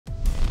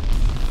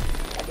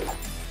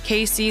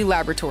KC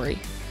Laboratory.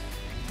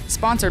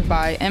 Sponsored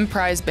by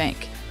Emprise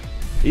Bank.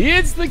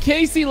 It's the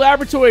KC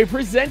Laboratory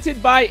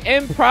presented by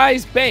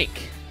Emprise Bank.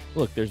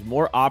 Look, there's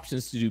more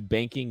options to do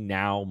banking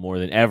now more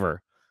than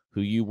ever.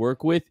 Who you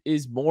work with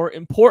is more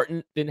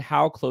important than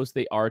how close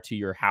they are to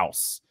your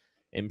house.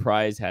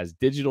 Emprise has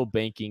digital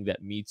banking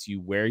that meets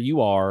you where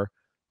you are,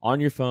 on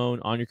your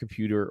phone, on your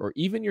computer, or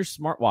even your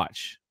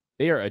smartwatch.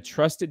 They are a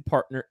trusted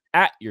partner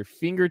at your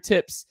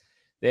fingertips.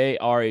 They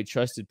are a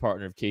trusted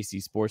partner of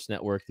KC Sports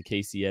Network, the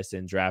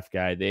KCSN Draft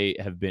Guide. They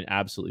have been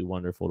absolutely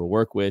wonderful to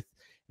work with.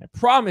 I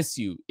promise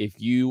you, if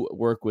you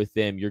work with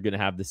them, you're going to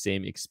have the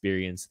same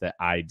experience that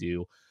I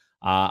do.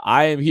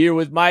 I am here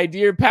with my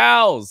dear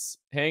pals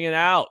hanging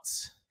out.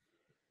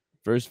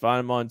 First, find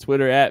them on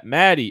Twitter at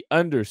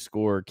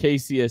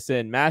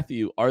Maddie_KCSN.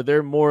 Matthew, are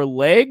there more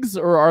legs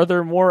or are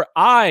there more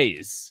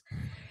eyes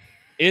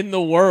in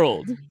the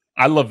world?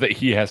 I love that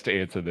he has to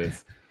answer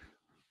this.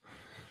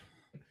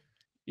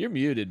 You're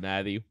muted,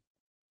 Matthew.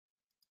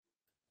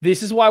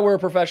 This is why we're a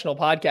professional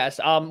podcast.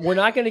 We're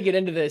not going to get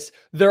into this.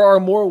 There are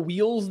more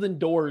wheels than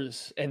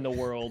doors in the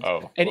world.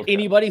 And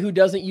anybody who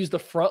doesn't use the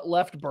front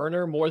left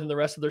burner more than the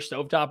rest of their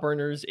stovetop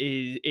burners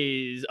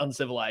is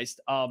uncivilized.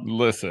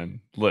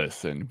 Listen.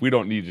 We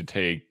don't need to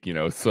take,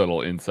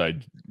 subtle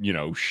inside,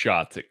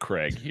 shots at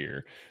Craig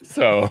here.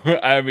 So,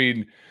 I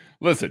mean,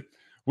 listen,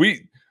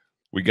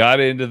 we got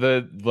into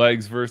the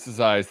legs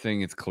versus eyes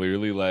thing. It's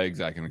clearly legs.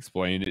 I can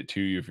explain it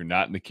to you. If you're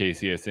not in the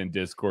KCSN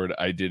Discord,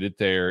 I did it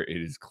there. It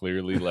is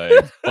clearly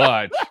legs,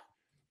 but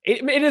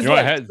it is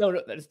legs. No,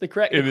 that's the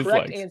correct. The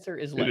correct answer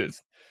is legs. It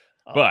is.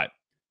 But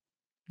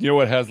you know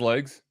what has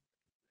legs?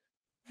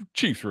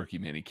 Chiefs rookie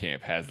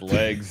minicamp has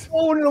legs.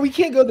 Oh no, we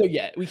can't go there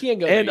yet. We can't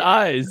go there. And yet.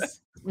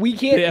 Eyes. We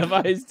can't. They have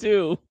eyes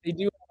too. They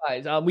do have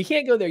eyes. We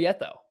can't go there yet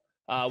though.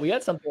 We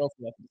got something else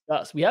to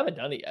discuss. We haven't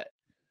done it yet.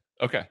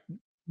 Okay.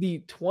 The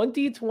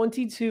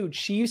 2022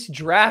 Chiefs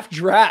draft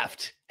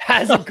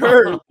has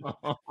occurred,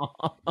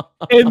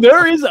 and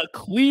there is a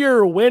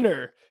clear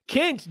winner.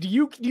 Kent, do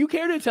you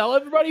care to tell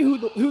everybody who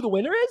the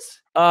winner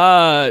is?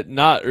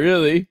 Not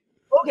really.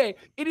 Okay,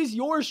 it is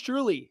yours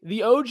truly,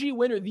 the OG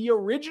winner, the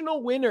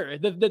original winner.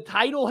 The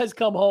title has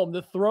come home.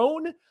 The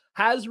throne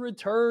has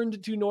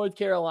returned to North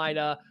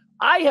Carolina.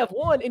 I have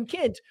won. And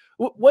Kent,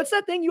 what's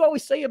that thing you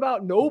always say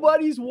about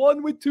nobody's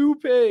won with 2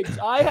 picks?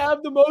 I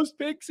have the most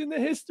picks in the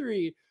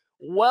history.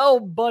 Well,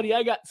 buddy,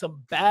 I got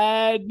some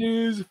bad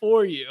news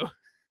for you.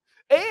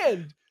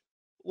 And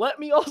let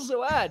me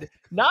also add,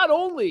 not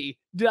only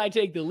did I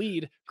take the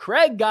lead,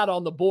 Craig got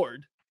on the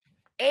board.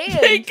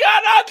 And he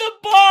got on the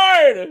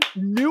board!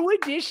 New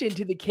addition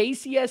to the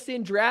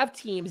KCSN draft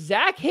team,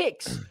 Zach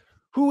Hicks,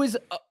 who is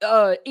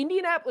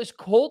Indianapolis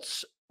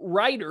Colts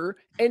writer,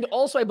 and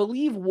also I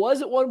believe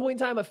was at one point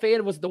in time a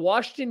fan of the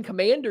Washington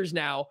Commanders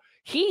now.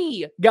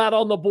 He got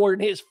on the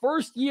board in his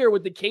first year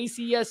with the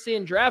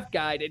KCSN Draft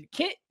Guide. And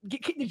Kent,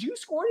 did you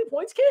score any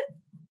points, Kent?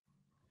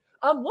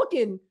 I'm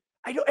looking.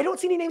 I don't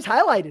see any names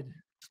highlighted.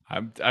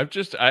 I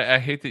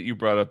hate that you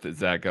brought up that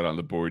Zach got on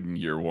the board in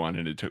year 1,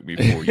 and it took me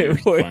 4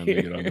 years to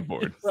finally get on the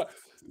board.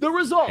 The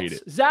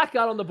results: Zach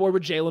got on the board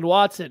with Jalen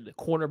Watson,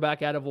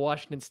 cornerback out of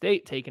Washington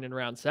State, taken in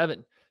round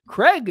 7.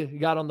 Craig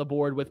got on the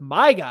board with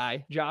my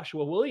guy,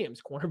 Joshua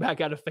Williams,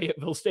 cornerback out of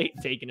Fayetteville State,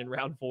 taken in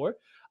round 4.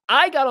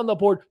 I got on the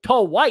board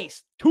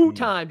twice, 2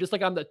 times, just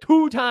like I'm the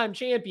 2-time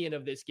champion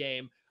of this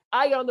game.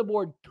 I got on the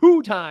board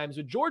 2 times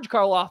with George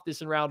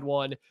Karlaftis in round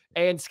 1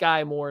 and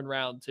Sky Moore in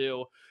round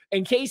 2.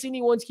 In case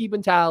anyone's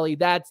keeping tally,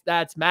 that's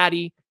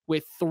Maddie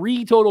with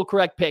 3 total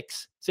correct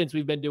picks since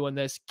we've been doing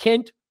this.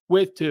 Kent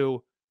with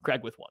 2,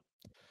 Craig with 1.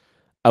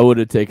 I would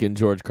have taken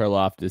George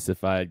Karlaftis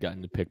if I had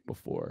gotten to pick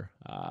before.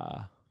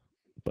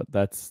 But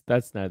that's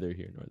neither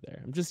here nor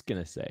there. I'm just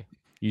gonna say.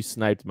 You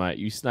sniped my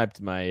first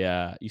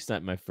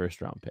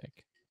round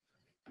pick.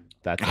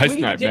 I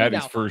sniped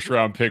Maddie's first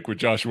round pick with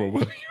Joshua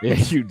Williams. Yeah,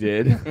 you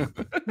did.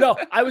 No,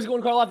 I was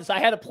going Karlaftis. I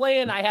had a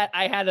plan.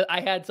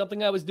 I had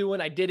something I was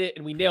doing. I did it,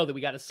 and we nailed it.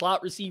 We got a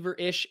slot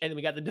receiver-ish, and then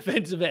we got the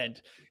defensive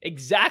end.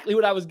 Exactly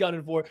what I was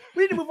gunning for.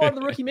 We need to move on to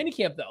the rookie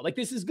minicamp, though. Like,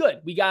 this is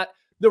good. We got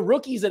the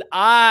rookies that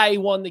I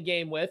won the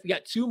game with. We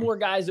got 2 more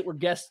guys that were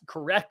guessed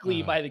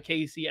correctly by the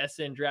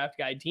KCSN Draft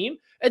Guide team,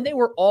 and they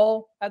were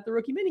all at the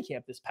rookie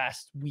minicamp this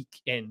past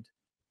weekend.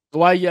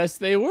 Why, yes,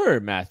 they were,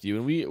 Matthew,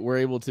 and we were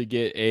able to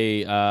get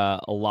a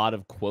lot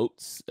of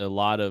quotes, a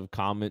lot of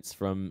comments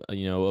from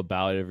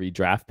about every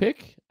draft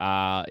pick,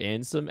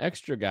 and some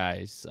extra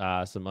guys,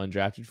 some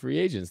undrafted free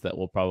agents that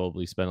we'll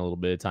probably spend a little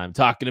bit of time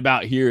talking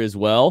about here as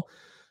well.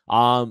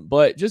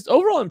 But just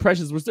overall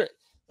impressions, was there,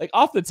 like,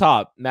 off the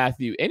top,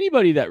 Matthew,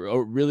 anybody that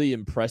really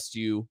impressed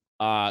you,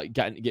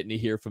 getting to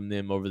hear from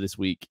them over this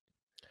week?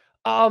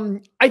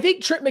 I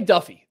think Trent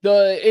McDuffie.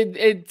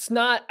 It's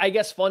not, I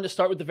guess, fun to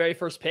start with the very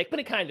first pick, but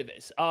it kind of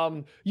is.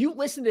 You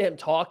listen to him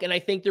talk, and I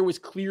think there was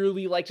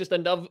clearly like just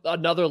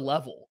another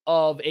level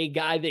of a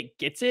guy that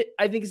gets it,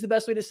 I think is the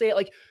best way to say it.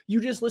 Like, you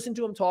just listen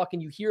to him talk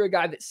and you hear a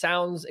guy that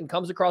sounds and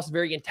comes across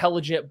very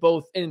intelligent,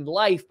 both in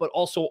life, but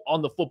also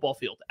on the football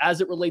field.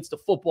 As it relates to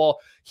football,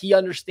 he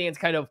understands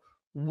kind of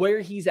where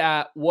he's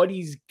at, what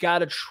he's got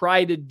to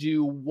try to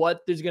do,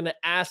 what there's going to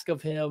ask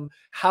of him,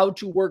 how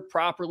to work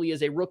properly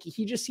as a rookie.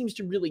 He just seems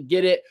to really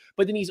get it.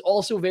 But then he's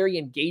also very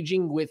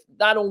engaging with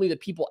not only the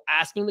people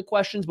asking the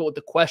questions, but with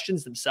the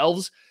questions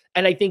themselves.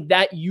 And I think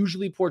that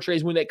usually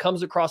portrays when it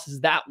comes across as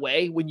that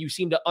way, when you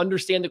seem to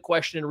understand the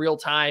question in real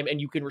time and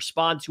you can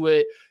respond to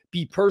it,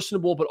 be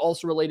personable, but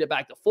also relate it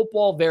back to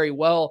football very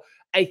well.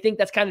 I think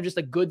that's kind of just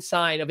a good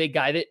sign of a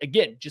guy that,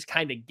 again, just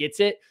kind of gets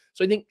it.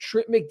 So I think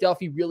Trent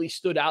McDuffie really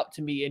stood out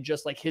to me in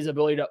just like his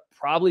ability to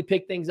probably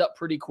pick things up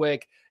pretty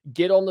quick,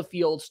 get on the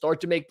field, start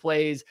to make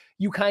plays.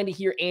 You kind of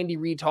hear Andy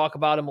Reid talk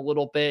about him a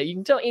little bit. You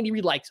can tell Andy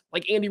Reid likes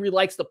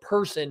the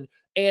person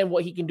and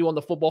what he can do on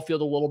the football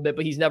field a little bit,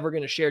 but he's never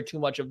going to share too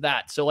much of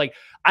that. So like,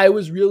 I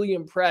was really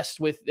impressed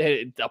with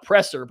the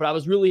presser, but I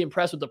was really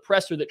impressed with the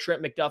presser that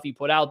Trent McDuffie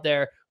put out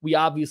there. We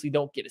obviously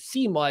don't get to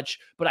see much,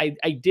 but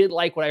I did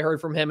like what I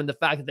heard from him, and the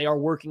fact that they are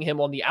working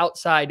him on the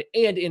outside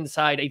and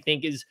inside, I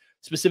think is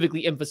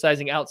specifically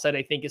emphasizing outside,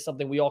 I think is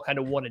something we all kind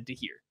of wanted to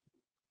hear.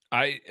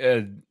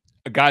 A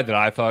guy that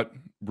I thought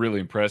really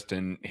impressed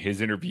in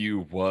his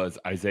interview was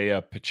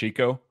Isaiah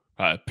Pacheco.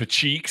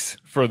 Pacheeks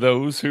for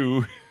those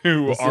who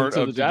aren't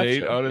up to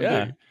date on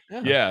it.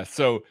 Yeah.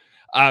 So,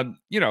 a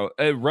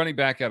running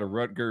back out of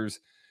Rutgers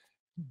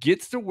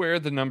gets to wear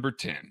the number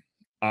 10.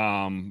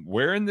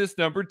 Wearing this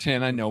number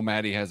 10, I know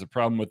Maddie has a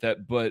problem with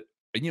that, but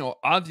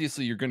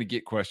obviously you're going to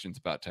get questions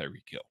about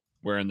Tyreek Hill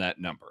wearing that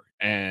number.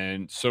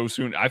 And so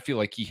soon, I feel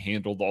like he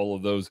handled all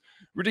of those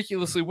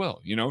ridiculously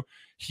well.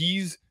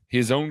 He's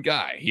his own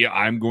guy.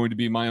 I'm going to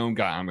be my own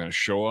guy. I'm going to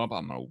show up.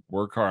 I'm going to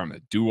work hard. I'm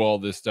going to do all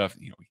this stuff.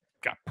 He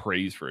got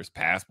praise for his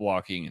pass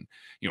blocking and,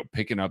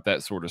 picking up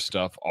that sort of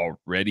stuff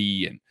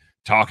already, and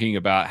talking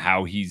about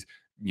how he's,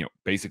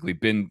 basically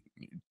been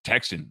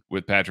texting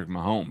with Patrick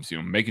Mahomes,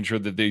 making sure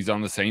that he's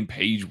on the same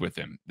page with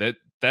him.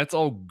 That's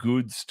all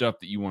good stuff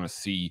that you want to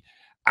see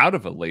out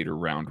of a later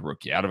round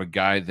rookie, out of a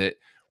guy that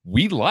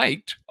we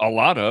liked a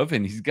lot of,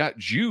 and he's got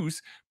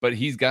juice, but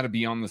he's got to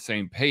be on the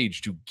same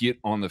page to get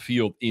on the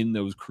field in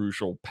those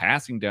crucial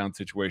passing down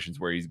situations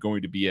where he's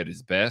going to be at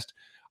his best.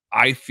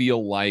 I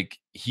feel like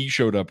he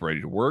showed up ready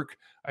to work.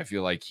 I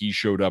feel like he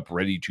showed up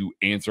ready to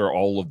answer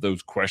all of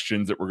those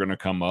questions that were going to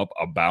come up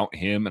about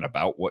him and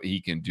about what he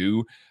can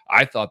do.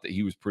 I thought that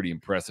he was pretty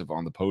impressive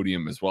on the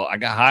podium as well. I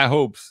got high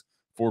hopes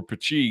for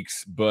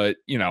Pacheeks, but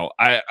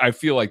I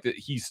feel like that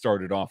he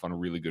started off on a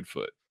really good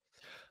foot.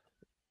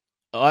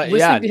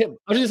 Listening to him,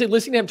 I was going to say,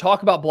 listening to him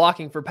talk about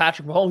blocking for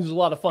Patrick Mahomes was a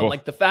lot of fun.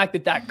 Like the fact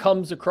that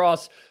comes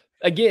across.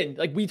 Again,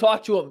 like we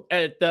talked to him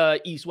at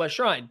the East-West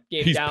Shrine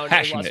game down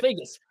in Las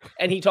Vegas,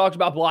 and he talked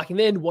about blocking.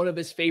 Then one of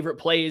his favorite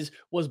plays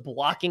was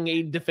blocking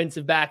a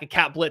defensive back, a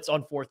cat blitz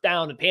on 4th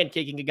down and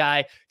pancaking a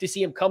guy. To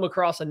see him come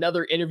across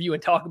another interview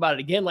and talk about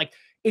it again, like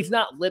it's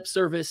not lip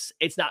service.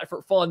 It's not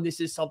for fun. This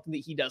is something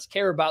that he does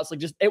care about. It's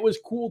like it was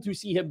cool to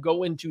see him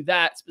go into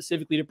that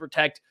specifically to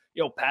protect,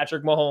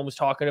 Patrick Mahomes,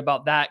 talking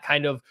about that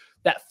kind of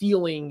that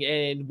feeling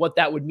and what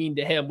that would mean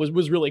to him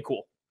was really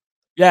cool.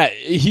 Yeah,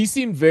 he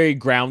seemed very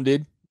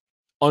grounded.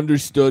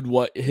 Understood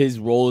what his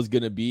role is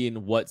going to be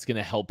and what's going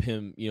to help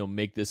him,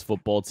 make this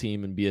football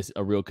team and be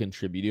a real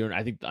contributor. And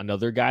I think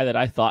another guy that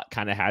I thought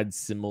kind of had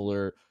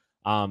similar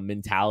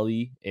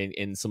mentality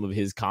in some of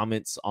his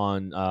comments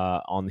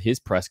on his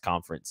press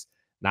conference,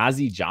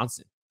 Najee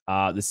Johnson,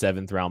 the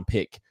 7th round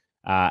pick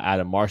out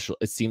of Marshall.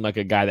 It seemed like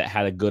a guy that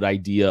had a good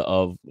idea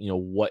of,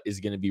 what is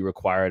going to be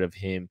required of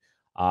him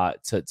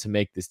to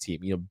make this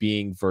team,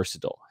 being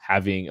versatile,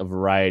 having a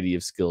variety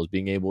of skills,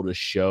 being able to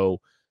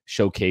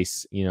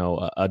showcase,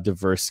 a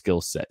diverse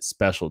skill set,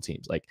 special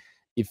teams. Like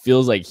it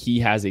feels like he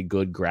has a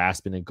good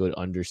grasp and a good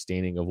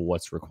understanding of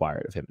what's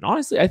required of him. And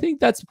honestly, I think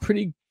that's a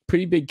pretty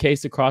big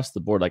case across the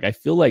board. Like I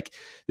feel like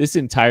this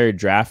entire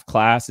draft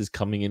class is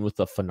coming in with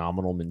a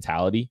phenomenal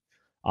mentality.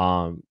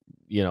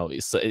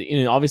 It's,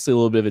 obviously a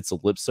little bit of it's a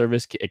lip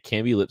service. It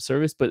can be lip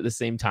service, but at the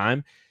same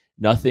time,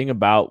 nothing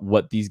about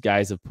what these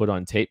guys have put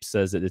on tape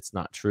says that it's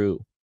not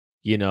true.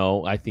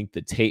 I think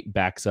the tape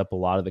backs up a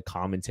lot of the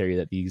commentary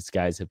that these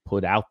guys have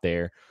put out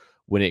there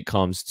when it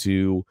comes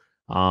to,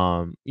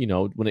 their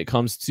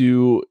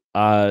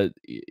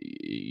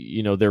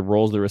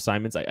roles, their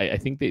assignments. I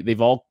think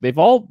they've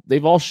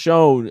all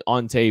shown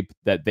on tape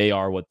that they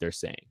are what they're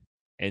saying.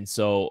 And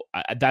so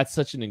that's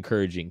such an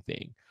encouraging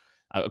thing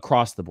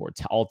across the board.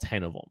 All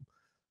 10 of them,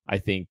 I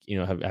think,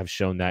 have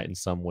shown that in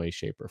some way,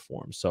 shape, or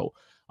form. So,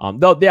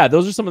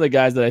 those are some of the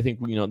guys that I think,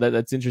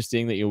 that's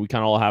interesting that, we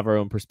kind of all have our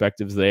own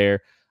perspectives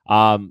there.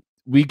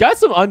 We got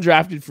some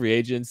undrafted free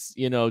agents,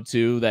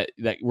 too,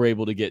 that were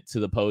able to get to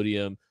the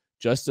podium.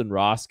 Justin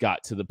Ross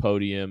got to the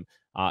podium.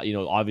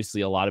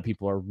 Obviously a lot of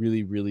people are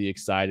really, really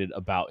excited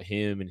about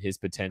him and his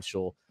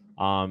potential.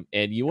 And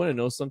you want to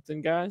know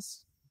something,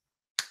 guys?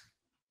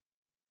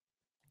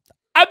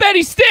 I bet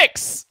he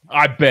sticks.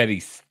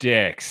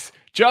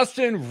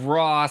 Justin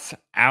Ross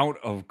out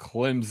of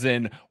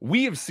Clemson.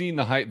 We have seen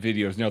the hype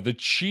videos. Now, the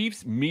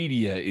Chiefs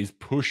media is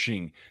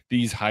pushing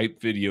these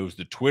hype videos,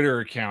 the Twitter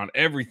account,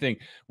 everything.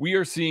 We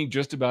are seeing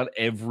just about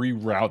every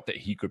route that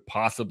he could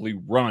possibly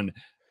run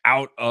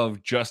out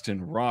of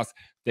Justin Ross.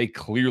 They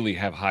clearly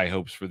have high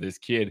hopes for this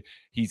kid.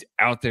 He's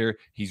out there.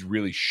 He's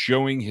really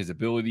showing his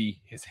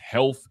ability. His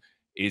health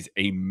is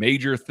a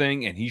major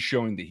thing, and he's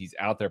showing that he's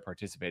out there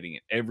participating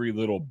in every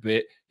little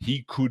bit.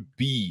 He could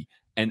be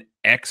an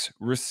X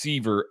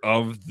receiver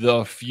of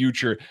the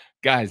future.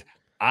 Guys,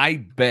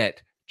 I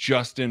bet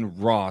Justin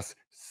Ross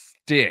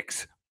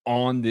sticks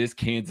on this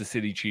Kansas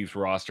City Chiefs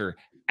roster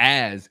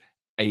as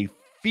a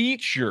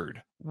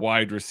featured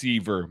wide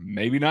receiver.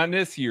 Maybe not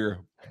this year,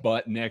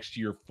 but next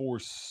year for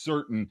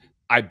certain.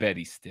 I bet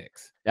he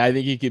sticks. I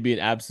think he could be an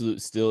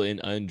absolute steal in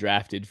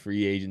undrafted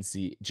free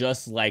agency,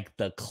 just like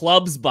the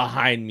clubs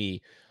behind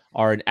me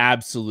are an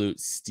absolute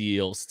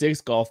steal.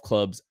 Sticks golf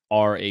clubs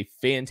are a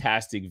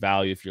fantastic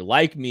value. If you're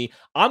like me,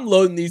 I'm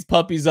loading these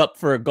puppies up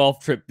for a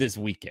golf trip this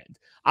weekend.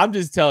 I'm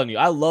just telling you,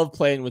 I love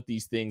playing with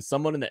these things.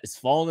 Someone that has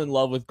fallen in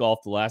love with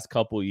golf the last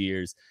couple of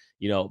years,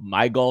 you know,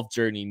 my golf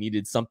journey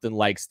needed something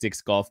like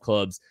Sticks golf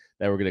clubs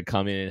that were going to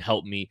come in and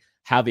help me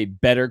have a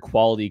better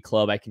quality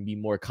club I can be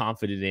more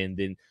confident in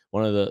than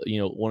one of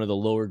the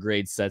lower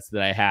grade sets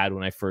that I had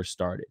when I first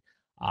started.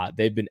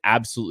 They've been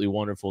absolutely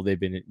wonderful. They've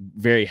been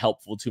very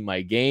helpful to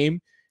my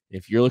game.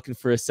 If you're looking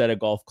for a set of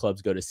golf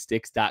clubs, go to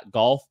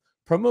sticks.golf.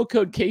 Promo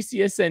code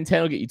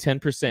KCSN10 will get you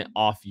 10%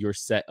 off your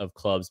set of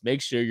clubs.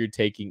 Make sure you're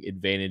taking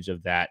advantage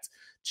of that.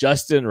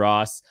 Justin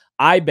Ross,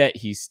 I bet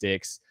he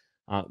sticks.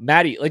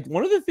 Maddie, like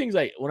one of the things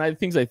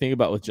I think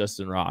about with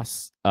Justin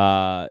Ross,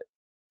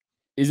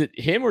 is it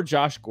him or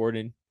Josh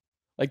Gordon?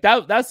 Like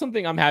that's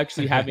something I'm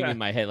actually having in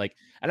my head. Like,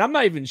 and I'm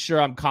not even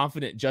sure I'm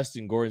confident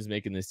Justin Gordon's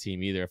making this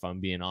team either, if I'm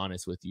being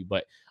honest with you.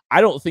 But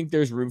I don't think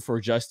there's room for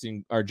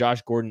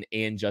Josh Gordon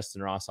and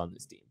Justin Ross on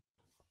this team.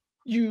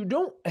 You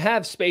don't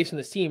have space in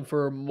this team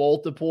for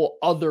multiple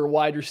other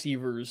wide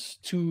receivers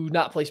to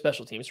not play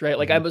special teams, right?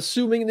 Like I'm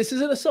assuming, this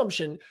is an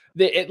assumption,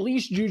 that at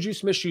least Juju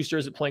Smith-Schuster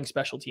isn't playing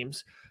special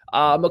teams.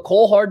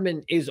 McCole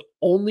Hardman is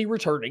only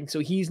returning, so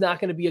he's not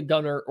going to be a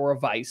gunner or a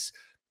vice.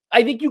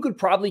 I think you could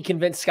probably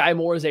convince Sky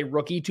Moore as a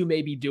rookie to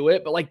maybe do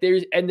it, but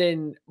and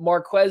then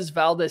Marquez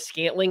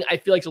Valdez-Scantling, I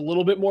feel like it's a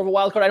little bit more of a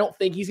wild card. I don't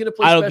think he's going to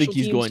play special teams. I don't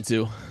think he's going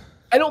to.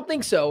 I don't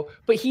think so,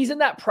 but he's in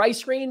that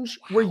price range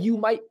where you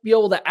might be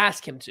able to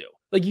ask him to.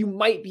 Like you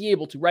might be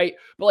able to, right?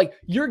 But like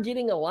you're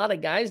getting a lot of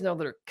guys now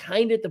that are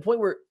kind of at the point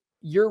where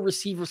your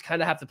receivers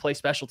kind of have to play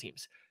special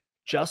teams.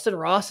 Justin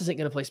Ross isn't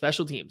going to play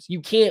special teams.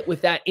 You can't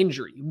with that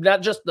injury,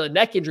 not just the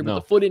neck injury, but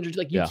the foot injury.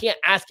 Like you can't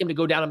ask him to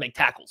go down and make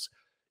tackles.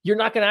 You're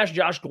not going to ask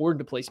Josh Gordon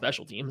to play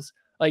special teams.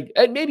 Like,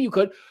 and maybe you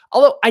could.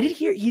 Although I did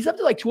hear he's up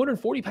to like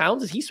 240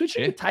 pounds. Is he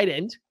switching to tight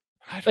end?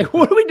 Like,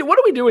 what are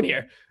we doing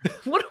here?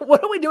 What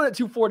are we doing at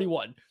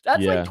 241?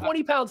 That's like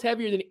 20 pounds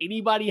heavier than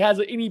anybody has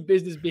any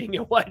business being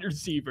a wide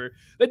receiver.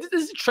 This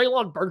is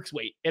Treylon Burks'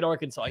 weight in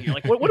Arkansas here.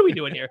 Like, what are we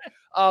doing here?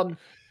 So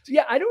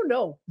yeah, I don't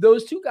know.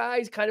 Those two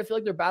guys kind of feel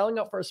like they're battling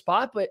out for a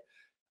spot, but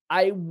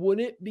I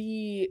wouldn't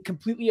be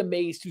completely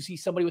amazed to see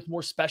somebody with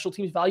more special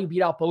teams value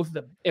beat out both of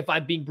them, if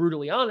I'm being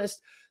brutally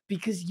honest,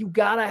 because you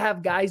got to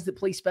have guys that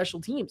play special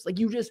teams. Like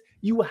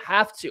you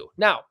have to.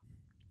 Now,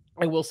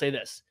 I will say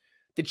this.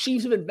 The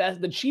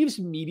Chiefs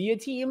media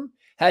team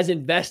has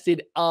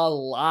invested a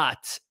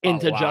lot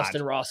into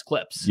Justin Ross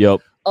clips.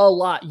 Yep. A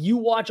lot. You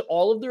watch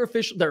all of their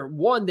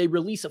they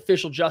release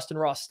official Justin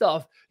Ross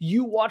stuff.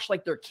 You watch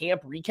like their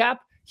camp recap.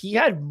 He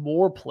had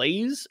more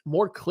plays,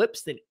 more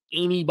clips than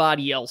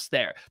anybody else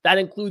there. That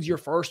includes your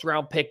first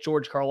round pick,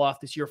 George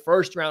Karlaftis, your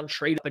first round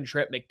trade up and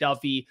Trent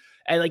McDuffie,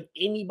 and like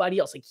anybody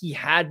else. Like he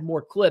had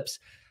more clips.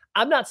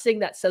 I'm not saying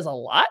that says a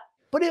lot,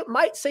 but it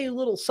might say a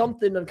little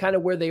something on kind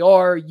of where they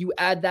are. You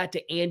add that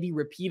to Andy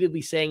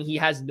repeatedly saying he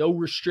has no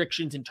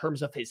restrictions in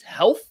terms of his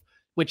health,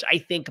 which I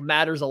think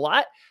matters a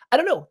lot. I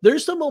don't know.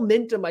 There's some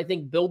momentum, I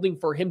think, building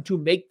for him to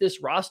make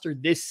this roster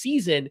this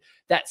season.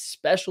 That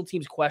special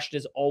teams question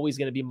is always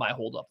going to be my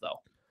holdup, though.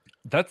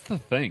 That's the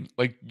thing.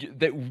 Like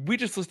that, we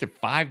just listed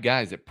 5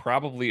 guys that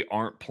probably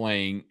aren't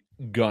playing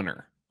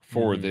gunner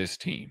for this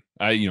team.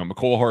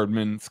 McCole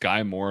Hardman,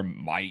 Sky Moore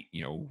might,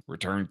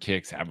 return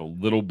kicks, have a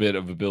little bit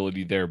of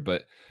ability there,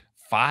 but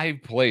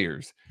 5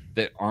 players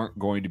that aren't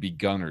going to be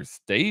gunners.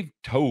 Dave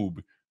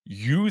Tobe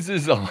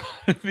uses a lot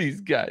of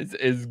these guys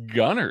as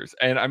gunners.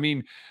 And I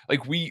mean,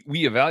 like we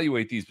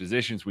evaluate these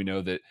positions. We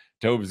know that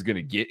Tobe is going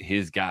to get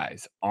his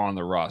guys on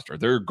the roster.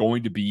 There are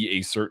going to be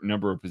a certain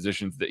number of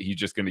positions that he's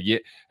just going to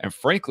get. And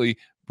frankly,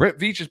 Brett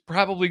Veach is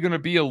probably going to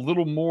be a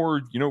little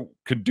more,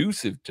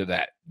 conducive to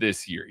that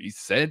this year. He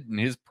said in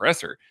his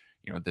presser,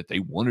 that they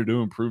wanted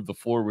to improve the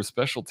floor with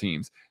special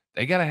teams.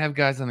 They got to have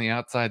guys on the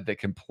outside that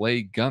can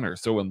play gunner.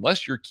 So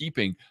unless you're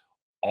keeping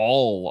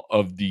all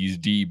of these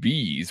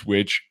DBs,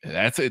 which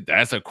that's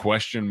a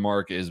question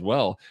mark as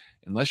well,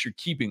 unless you're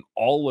keeping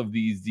all of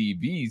these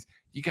DBs,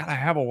 you got to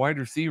have a wide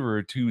receiver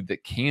or 2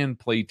 that can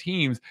play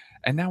teams.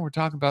 And now we're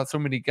talking about so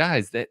many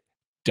guys that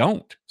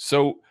don't.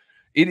 So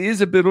it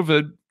is a bit of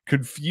a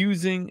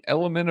confusing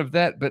element of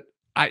that, but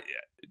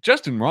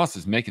Justin Ross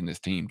is making this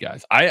team,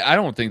 guys. I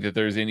don't think that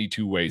there's any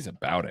 2 ways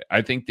about it.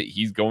 I think that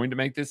he's going to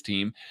make this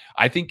team.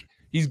 I think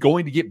he's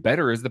going to get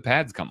better as the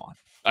pads come on.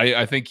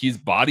 I think his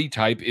body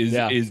type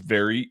is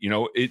very,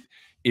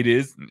 it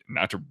is,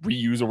 not to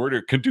reuse a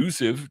word,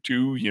 conducive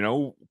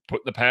to,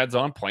 putting the pads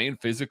on, playing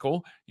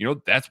physical.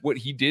 That's what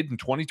he did in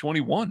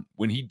 2021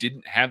 when he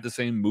didn't have the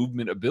same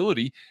movement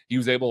ability. He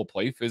was able to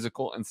play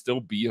physical and still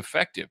be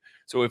effective.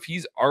 So if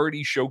he's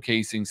already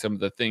showcasing some of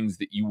the things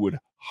that you would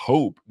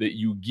hope that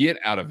you get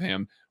out of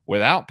him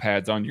without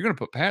pads on, you're going to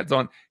put pads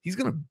on, he's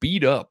going to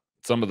beat up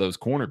some of those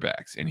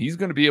cornerbacks, and he's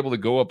going to be able to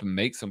go up and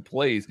make some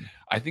plays.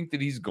 I think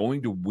that he's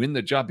going to win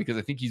the job because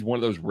I think he's one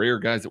of those rare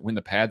guys that when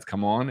the pads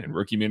come on and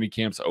rookie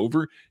minicamp's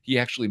over, he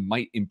actually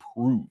might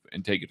improve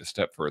and take it a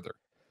step further.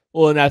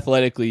 Well, and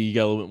athletically, you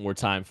got a little bit more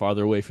time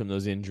farther away from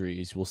those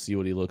injuries. We'll see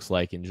what he looks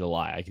like in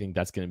July. I think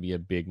that's going to be a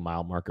big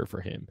mile marker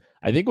for him.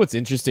 I think what's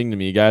interesting to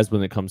me, guys,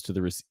 when it comes to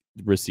the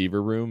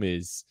receiver room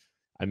is,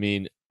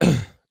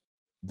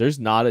 there's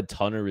not a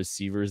ton of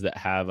receivers that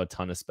have a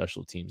ton of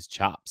special teams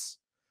chops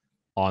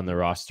on the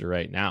roster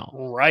right now.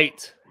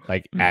 Right.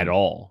 Like at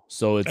all.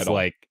 So it's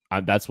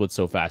that's what's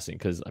so fascinating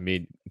because,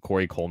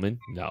 Corey Coleman,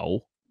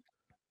 no.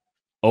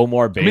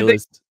 Omar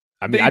Bayless.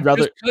 I'd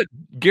rather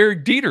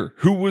Garrett Dieter,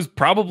 who was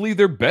probably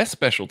their best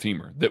special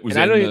teamer. That was.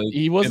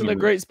 He wasn't a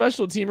great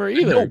special teamer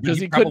either because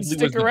he couldn't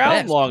stick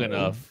around long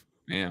enough.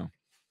 Yeah.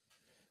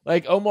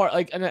 Like Omar,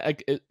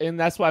 and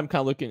that's why I'm kind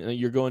of looking.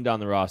 You're going down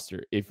the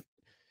roster.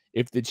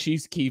 If the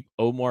Chiefs keep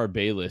Omar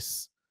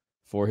Bayless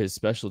for his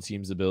special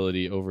teams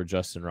ability over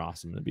Justin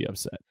Ross, I'm going to be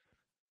upset.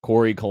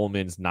 Corey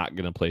Coleman's not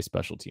going to play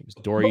special teams.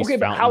 Doris Fountain,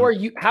 but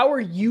how are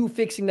you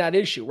fixing that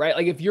issue, right?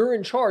 Like if you're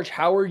in charge,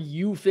 how are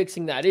you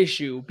fixing that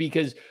issue?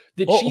 Because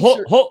the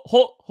Chiefs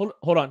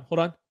hold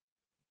on.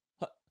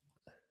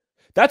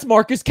 That's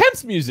Marcus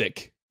Kemp's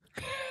music.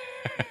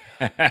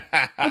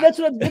 That's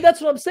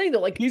what I'm saying though.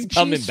 Like he's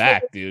coming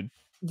back, dude.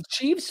 The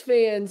Chiefs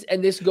fans,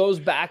 and this goes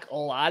back a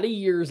lot of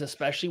years,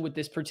 especially with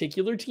this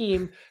particular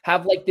team,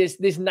 have like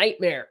this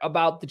nightmare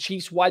about the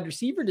Chiefs wide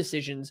receiver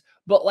decisions.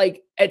 But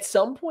like at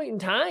some point in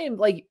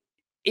time,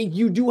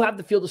 you do have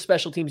to field a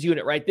special teams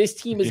unit, right? This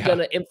team is going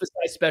to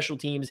emphasize special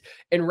teams.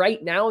 And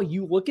right now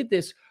you look at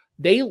this,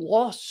 they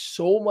lost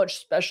so much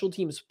special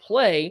teams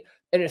play,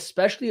 and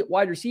especially at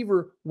wide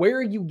receiver, where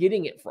are you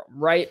getting it from,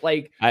 right?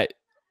 Like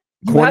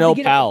Cornell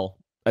Powell.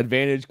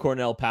 Advantage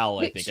Cornell Powell,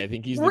 I think. I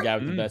think he's the guy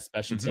with the best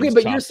special teams. Okay,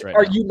 but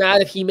are you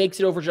mad if he makes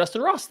it over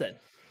Justin Ross then?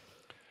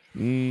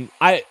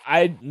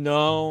 I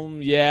no,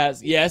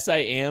 yes, I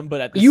am.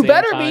 But at the you same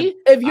better time, be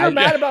if you're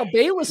mad about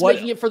Bayless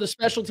making it for the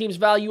special teams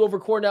value over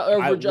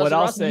Justin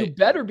Ross. You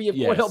better be if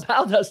Cornell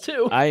Powell does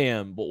too. I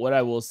am, but what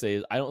I will say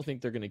is I don't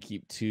think they're going to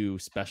keep two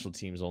special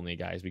teams only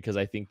guys because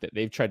I think that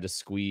they've tried to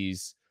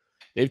squeeze.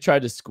 They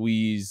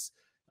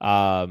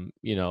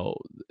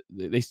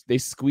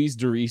squeezed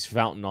Doris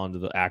Fountain onto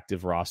the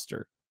active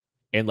roster,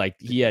 and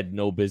he had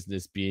no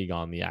business being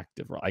on the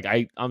active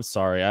roster. I'm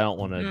sorry, I don't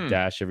want to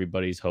dash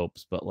everybody's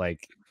hopes, but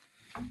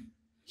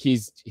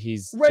he's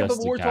right. Just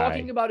but we're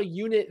talking about a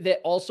unit that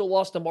also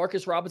lost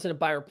DeMarcus Robinson and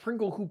Byron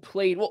Pringle, who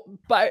played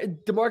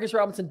DeMarcus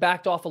Robinson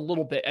backed off a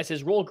little bit as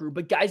his role grew,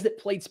 but guys that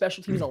played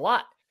special teams a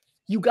lot.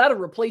 You got to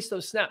replace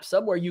those snaps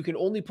somewhere. You can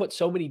only put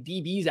so many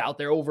DBs out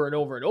there over and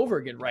over and over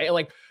again, right?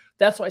 And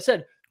that's why I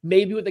said.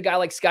 Maybe with a guy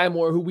like Sky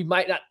Moore, who we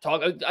might not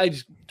talk. I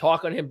just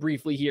talk on him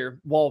briefly here.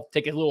 We'll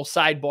take a little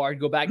sidebar and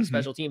go back to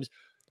special teams.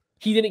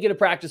 He didn't get to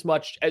practice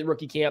much at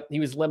rookie camp. He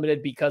was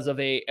limited because of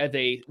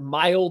a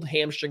mild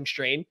hamstring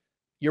strain.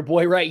 Your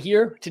boy right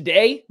here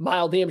today,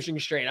 mild hamstring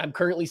strain. I'm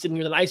currently sitting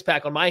with an ice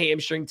pack on my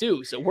hamstring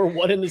too. So we're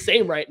one in the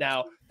same right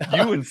now.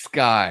 You and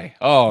Sky.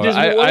 Oh,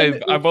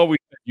 I've always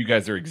said you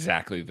guys are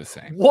exactly the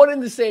same. One in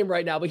the same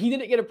right now, but he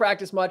didn't get to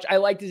practice much. I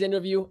liked his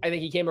interview. I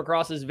think he came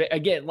across as,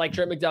 again, like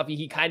Trent McDuffie,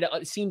 he kind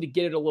of seemed to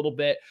get it a little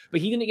bit,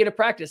 but he didn't get to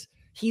practice.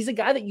 He's a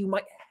guy that you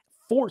might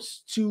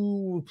force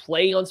to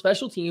play on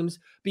special teams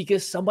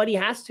because somebody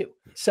has to.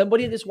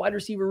 Somebody in this wide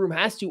receiver room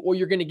has to, or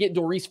you're going to get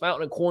Doris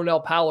Fountain and Cornell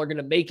Powell are going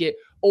to make it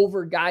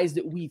over guys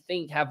that we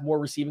think have more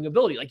receiving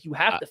ability. You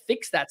have to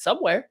fix that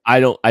somewhere.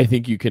 I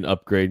think you can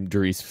upgrade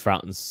Doris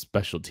Fountain's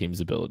special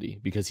teams ability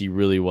because he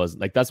really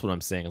wasn't that's what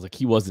I'm saying.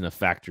 He wasn't a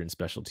factor in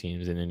special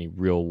teams in any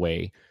real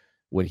way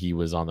when he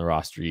was on the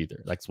roster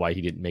either. That's why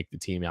he didn't make the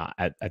team out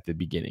at the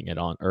beginning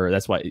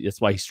that's why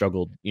he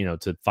struggled,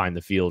 to find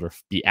the field or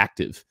be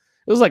active.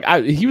 It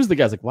was he was the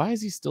guy's why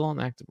is he still on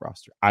the active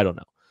roster? I don't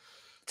know.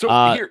 So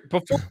here,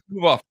 before we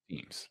move off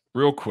teams,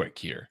 real quick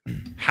here,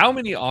 how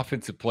many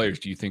offensive players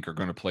do you think are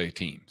going to play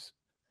teams?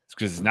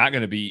 Because it's not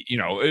going to be,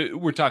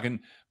 we're talking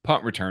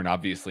punt return,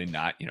 obviously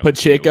not,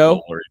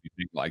 Pacheco or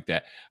anything like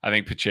that. I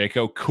think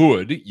Pacheco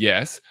could,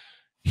 yes.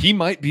 He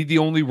might be the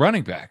only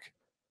running back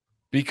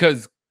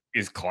because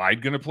is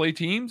Clyde going to play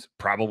teams?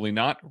 Probably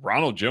not.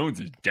 Ronald Jones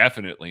is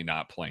definitely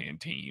not playing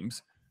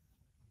teams.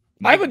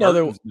 I have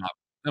another.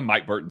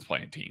 Mike Burton's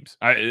playing teams.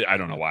 I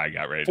don't know why I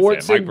got ready to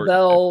Fortson, say Mike Burton.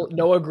 Bell,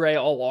 Noah Gray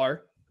all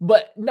are,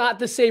 but not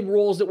the same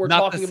roles that we're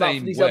talking about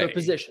for these other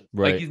positions.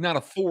 Right. He's not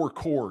a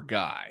 4-core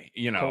guy,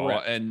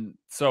 Correct. And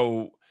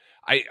so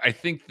I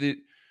think that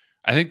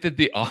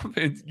the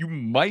offense, you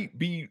might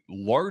be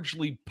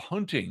largely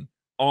punting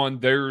on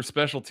their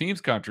special teams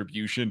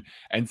contribution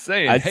and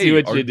saying, I hey, see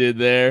what you did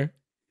there.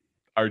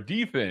 Our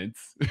defense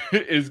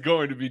is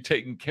going to be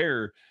taking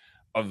care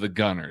of the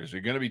Gunners. They're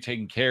going to be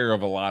taking care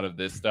of a lot of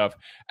this stuff.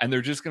 And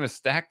they're just going to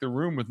stack the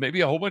room with maybe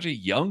a whole bunch of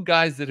young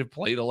guys that have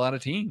played a lot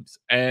of teams.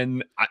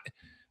 And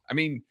I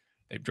mean,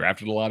 they've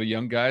drafted a lot of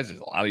young guys. There's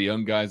a lot of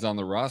young guys on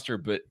the roster,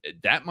 but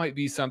that might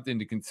be something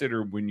to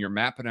consider when you're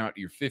mapping out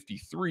your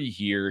 53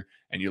 here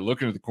and you're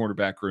looking at the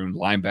cornerback room,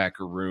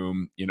 linebacker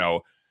room. You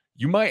know,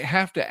 you might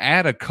have to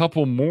add a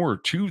couple more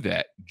to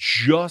that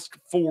just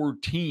for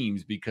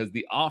teams because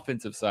the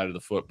offensive side of the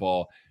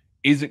football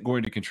isn't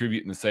going to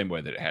contribute in the same way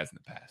that it has in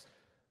the past.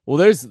 Well,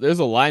 there's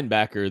a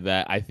linebacker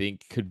that I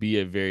think could be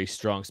a very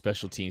strong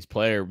special teams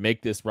player,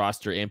 make this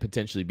roster, and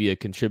potentially be a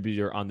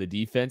contributor on the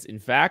defense. In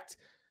fact,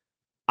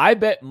 I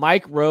bet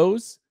Mike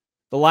Rose,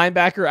 the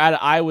linebacker out of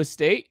Iowa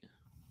State,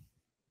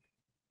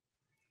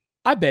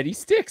 I bet he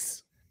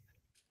sticks.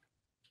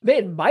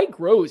 Man, Mike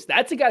Rose,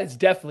 that's a guy that's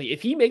definitely,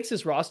 if he makes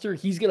this roster,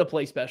 he's going to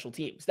play special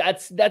teams.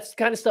 That's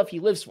kind of stuff he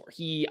lives for.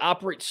 He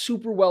operates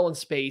super well in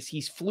space.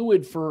 He's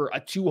fluid for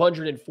a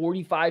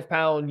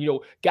 245-pound,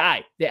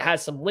 guy that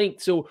has some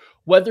length. So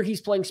whether he's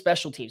playing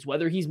special teams,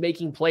 whether he's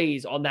making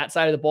plays on that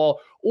side of the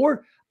ball,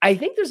 or I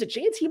think there's a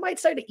chance he might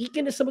start to eke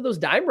into some of those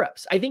dime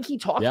reps. I think he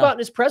talked about in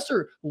his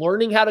presser,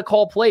 learning how to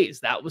call plays.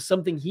 That was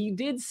something he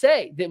did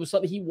say. That was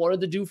something he wanted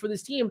to do for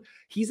this team.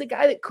 He's a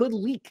guy that could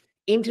leak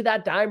into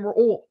that dime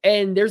role.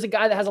 And there's a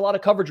guy that has a lot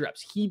of coverage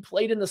reps. He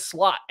played in the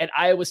slot at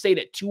Iowa State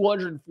at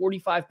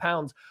 245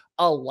 pounds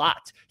a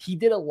lot. He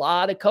did a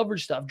lot of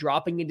coverage stuff,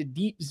 dropping into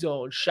deep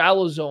zone,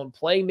 shallow zone,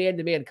 playing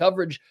man-to-man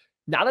coverage.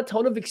 Not a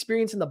ton of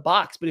experience in the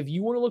box, but if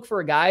you want to look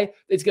for a guy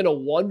that's going to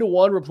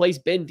one-to-one replace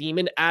Ben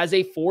Demon as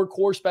a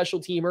four-core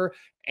special teamer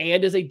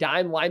and as a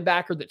dime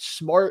linebacker that's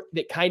smart,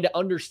 that kind of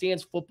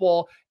understands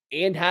football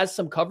and has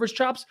some coverage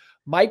chops,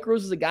 Mike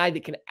Rose is a guy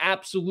that can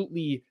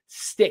absolutely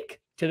stick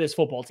to this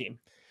football team.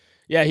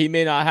 Yeah, he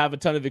may not have a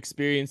ton of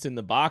experience in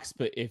the box,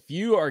 but if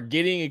you are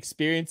getting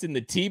experience in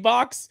the tee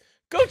box,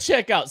 go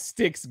check out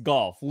Sticks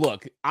Golf.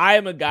 Look, I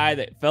am a guy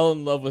that fell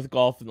in love with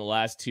golf in the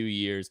last 2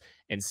 years,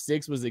 and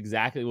Sticks was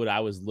exactly what I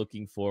was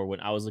looking for when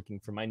I was looking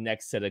for my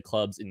next set of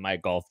clubs in my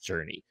golf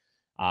journey.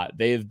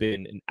 They have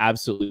been an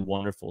absolutely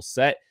wonderful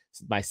set.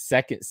 It's my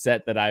second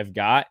set that I've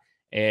got,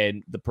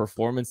 and the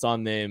performance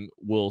on them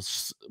will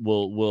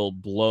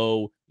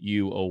blow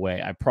you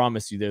away. I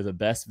promise you, they're the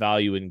best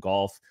value in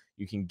golf.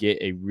 You can get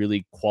a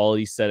really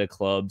quality set of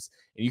clubs,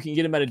 and you can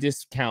get them at a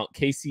discount,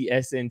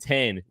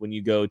 KCSN10, when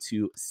you go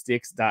to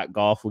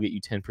sticks.golf. We'll get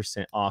you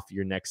 10% off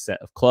your next set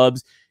of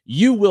clubs.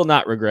 You will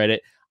not regret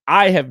it.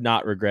 I have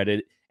not regretted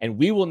it, and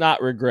we will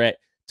not regret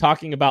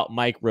talking about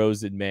Mike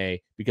Rose in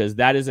May, because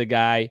that is a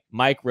guy,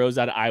 Mike Rose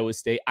out of Iowa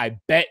State. I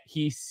bet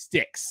he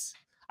sticks.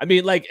 I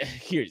mean, like,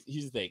 here's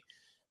the thing.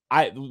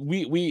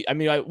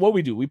 What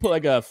we do, we put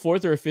like a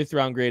 4th or a 5th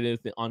round grade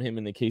on him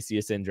in the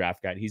KCSN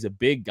draft guide. He's a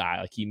big guy.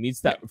 Like, he meets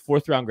that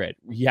 4th round grade.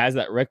 He has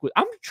that requisite.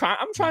 I'm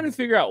trying to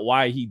figure out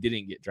why he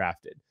didn't get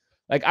drafted.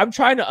 Like, I'm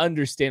trying to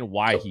understand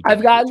why he didn't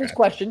I've gotten get this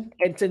question,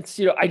 and since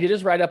I did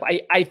his write up,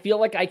 I feel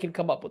like I can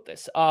come up with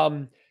this.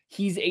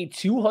 He's a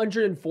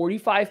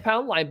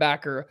 245-pound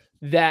linebacker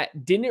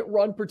that didn't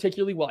run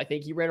particularly well. I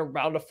think he ran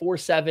around a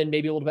 4.7,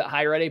 maybe a little bit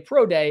higher at a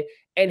pro day,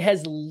 and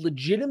has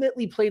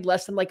legitimately played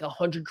less than like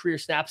 100 career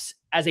snaps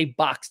as a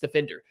box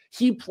defender.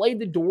 He played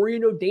the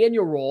Dorian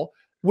O'Daniel role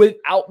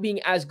without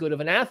being as good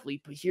of an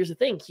athlete. But here's the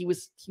thing. He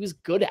was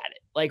good at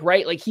it.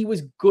 Like he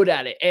was good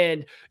at it.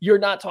 And you're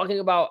not talking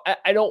about,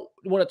 I don't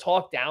want to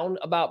talk down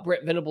about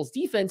Brent Venables'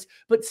 defense,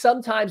 but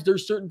sometimes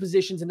there's certain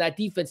positions in that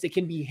defense that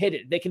can be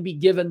hidden. They can be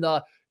given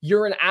the,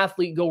 you're an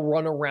athlete, go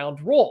run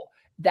around role.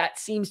 That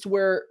seems to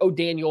where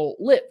O'Daniel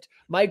lived.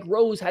 Mike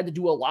Rose had to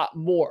do a lot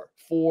more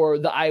for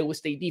the Iowa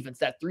State defense,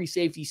 that 3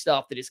 safety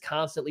stuff that is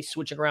constantly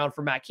switching around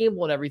for Matt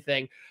Campbell and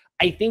everything.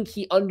 I think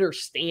he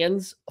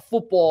understands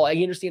football.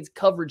 He understands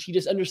coverage. He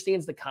just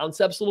understands the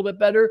concepts a little bit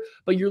better.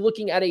 But you're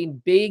looking at a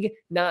big,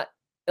 not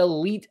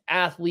elite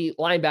athlete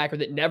linebacker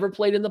that never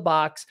played in the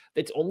box,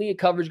 that's only a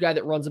coverage guy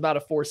that runs about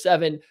a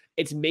 4.7.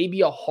 It's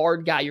maybe a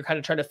hard guy. You're kind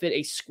of trying to fit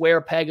a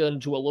square peg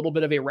into a little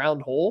bit of a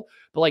round hole.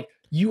 But like,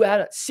 you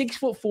had a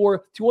 6'4",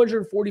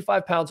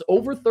 245 pounds,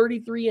 over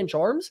 33-inch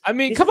arms. I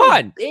mean, come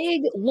on.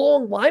 Big,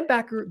 long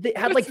linebacker that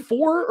had like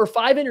 4 or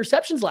 5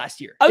 interceptions last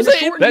year. I was in a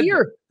short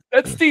year.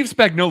 That's Steve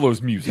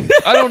Spagnuolo's music.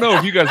 I don't know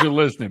if you guys are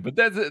listening, but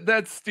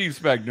that's Steve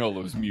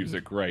Spagnuolo's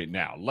music right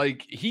now.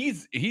 Like,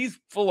 he's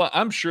full of,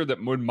 I'm sure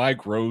that when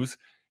Mike Rose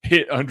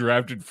hit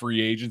undrafted free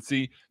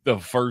agency, the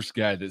first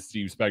guy that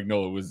Steve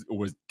Spagnuolo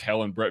was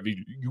telling Brett,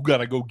 you got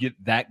to go get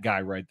that guy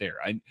right there.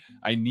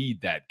 I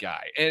need that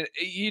guy. And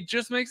it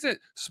just makes it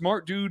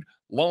smart dude,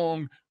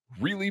 long,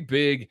 really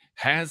big,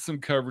 has some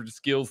coverage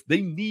skills.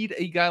 They need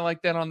a guy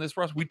like that on this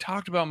roster. We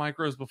talked about Mike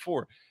Rose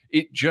before.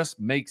 It just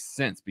makes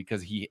sense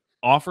because he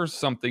offers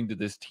something to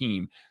this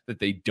team that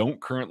they don't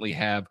currently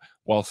have,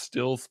 while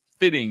still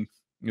fitting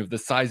the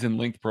size and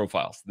length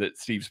profiles that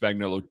Steve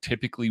Spagnuolo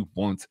typically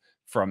wants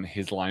from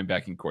his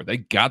linebacking core. They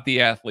got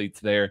the athletes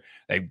there.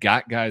 They've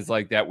got guys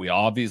like that. We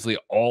obviously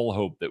all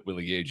hope that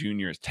Willie Gay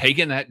Jr. is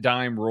taking that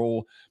dime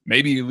role.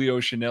 Maybe Leo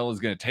Chanel is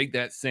going to take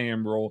that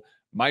Sam role.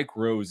 Mike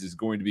Rose is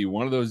going to be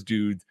one of those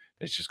dudes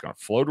that's just going to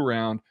float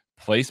around,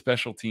 play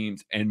special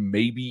teams, and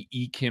maybe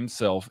eke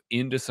himself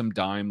into some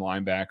dime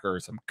linebacker or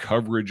some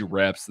coverage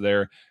reps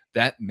there.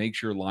 That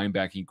makes your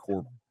linebacking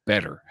core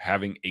better,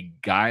 having a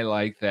guy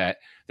like that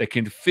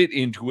can fit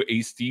into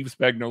a Steve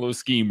Spagnuolo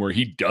scheme where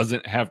he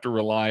doesn't have to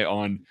rely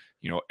on,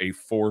 a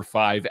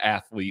 4-5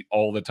 athlete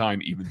all the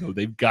time, even though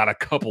they've got a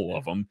couple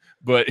of them.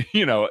 But,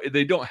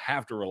 they don't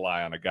have to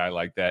rely on a guy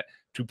like that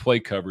to play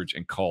coverage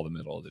and call the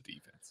middle of the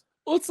defense.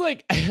 Well, it's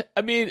like,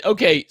 I mean,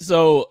 okay,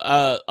 so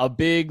a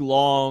big,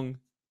 long,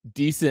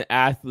 decent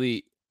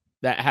athlete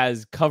that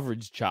has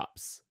coverage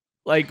chops.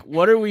 Like,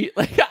 what are we,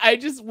 like,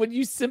 when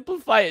you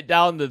simplify it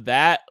down to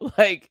that,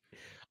 like,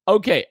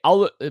 okay,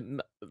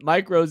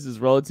 Mike Rose's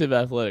relative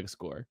athletic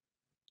score.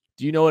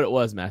 Do you know what it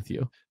was,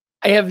 Matthew?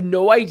 I have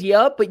no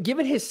idea, but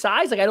given his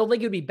size, I don't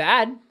think it would be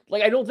bad.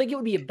 I don't think it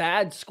would be a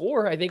bad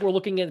score. I think we're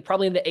looking at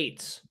probably in the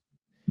 8s.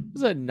 It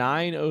was a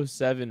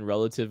 907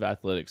 relative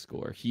athletic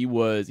score. He had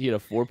a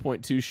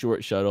 4.2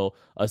 short shuttle,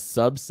 a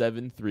sub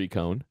 7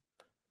 3-cone.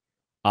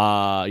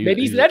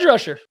 Maybe he's an edge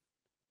rusher.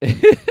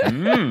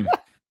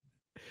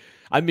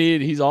 I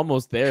mean, he's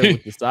almost there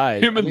with the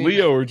size. Him and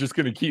Leo are just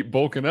going to keep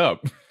bulking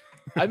up.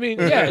 I mean,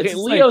 yeah, okay,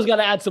 Leo's got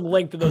to add some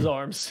length to those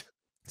arms.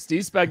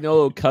 Steve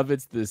Spagnuolo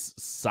covets this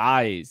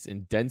size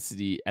and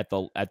density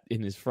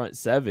in his front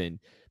seven,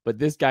 but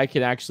this guy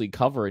can actually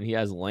cover, and he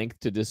has length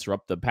to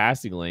disrupt the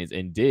passing lanes,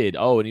 and did.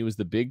 Oh, and he was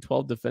the Big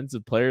 12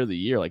 Defensive Player of the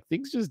Year. Like,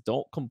 things just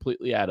don't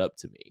completely add up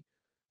to me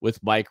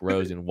with Mike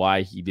Rose and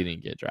why he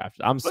didn't get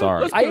drafted. I'm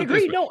sorry. I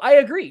agree. No, I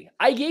agree.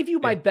 I gave you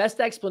my best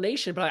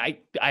explanation, but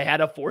I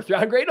had a 4th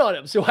round grade on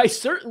him, so I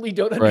certainly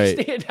don't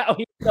understand how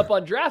he ended up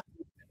on draft.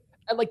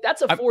 And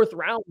that's a 4th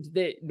round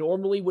that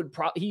normally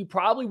he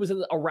probably was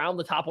around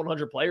the top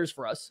 100 players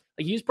for us.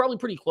 Like, he was probably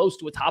pretty close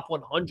to a top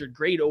 100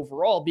 grade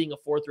overall, being a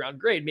 4th round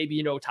grade,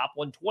 maybe, top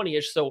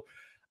 120-ish. So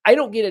I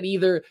don't get it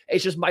either.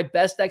 It's just my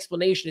best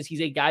explanation is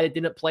he's a guy that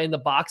didn't play in the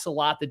box a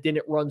lot, that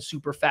didn't run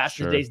super fast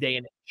in today's day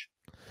and age.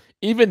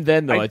 Even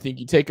then, though, I think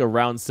you take a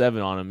round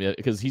 7 on him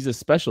because he's a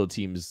special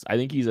teams. I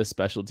think he's a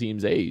special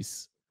teams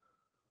ace.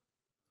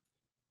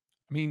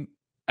 I mean,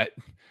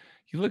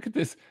 you look at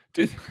this,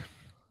 dude.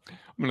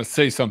 I'm going to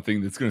say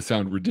something that's going to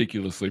sound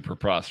ridiculously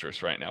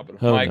preposterous right now, but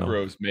if Mike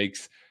Rose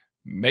makes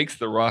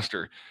the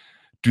roster,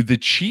 do the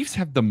Chiefs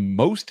have the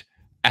most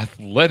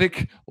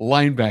athletic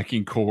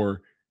linebacking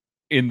core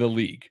in the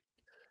league?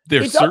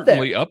 They're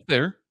certainly up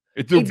there.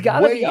 It's got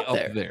to be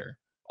up there.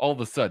 All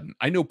of a sudden,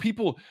 I know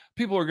people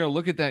are going to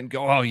look at that and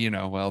go,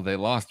 "Oh, well, they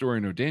lost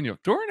Dorian O'Daniel."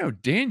 Dorian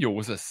O'Daniel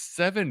was a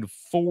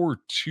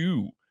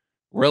 7.42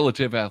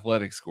 relative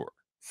athletic score.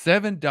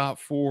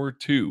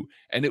 7.42,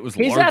 and it was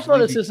his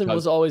athleticism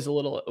was always a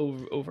little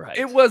overhyped.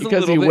 It was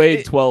because he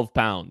weighed 12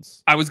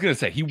 pounds. I was gonna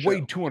say he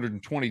weighed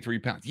 223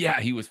 pounds. Yeah,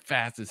 he was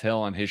fast as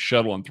hell on his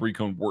shuttle and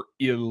 3-cone were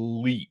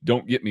elite.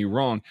 Don't get me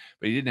wrong,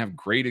 but he didn't have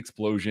great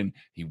explosion.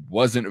 He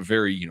wasn't a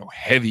very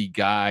heavy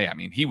guy. I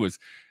mean,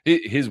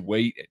 his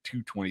weight at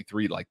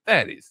 223, like,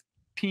 that is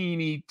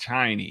teeny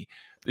tiny.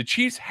 The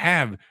Chiefs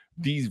have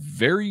these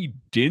very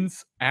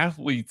dense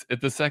athletes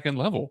at the second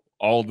level.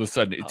 All of a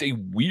sudden, it's a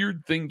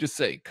weird thing to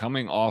say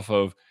coming off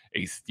of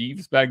a Steve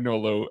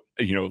Spagnuolo,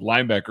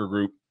 linebacker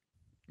group,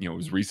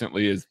 as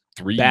recently as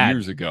 3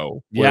 years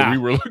ago, where we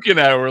were looking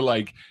at it, we're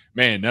like,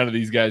 man, none of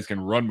these guys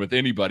can run with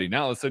anybody.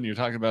 Now, all of a sudden, you're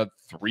talking about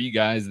 3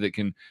 guys that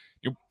can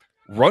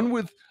run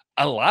with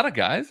a lot of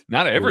guys,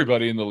 not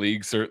everybody in the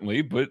league,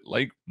 certainly, but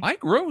like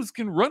Mike Rose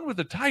can run with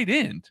a tight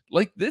end.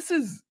 Like,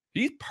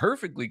 he's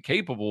perfectly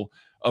capable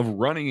of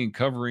running and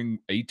covering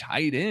a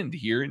tight end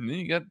here. And then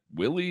you got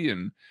Willie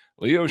and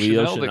Leo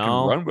Chanel that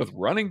can run with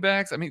running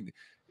backs. I mean,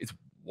 it's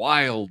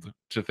wild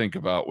to think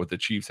about what the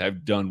Chiefs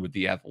have done with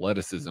the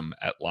athleticism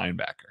at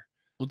linebacker.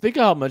 Well, think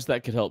of how much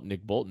that could help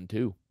Nick Bolton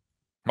too.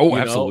 Oh,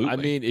 absolutely. I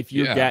mean, if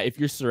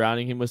you're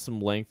surrounding him with some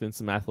length and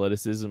some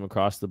athleticism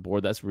across the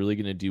board, that's really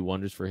going to do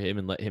wonders for him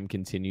and let him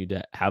continue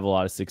to have a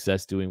lot of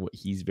success doing what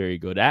he's very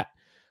good at.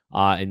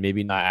 And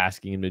maybe not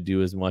asking him to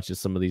do as much as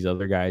some of these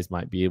other guys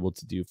might be able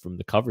to do from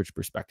the coverage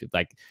perspective.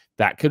 Like,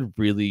 that could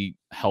really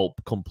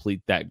help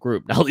complete that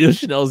group. Now, Leo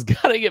Chanel's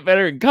got to get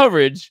better in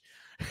coverage.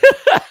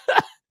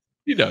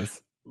 He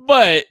does.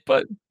 But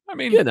I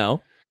mean,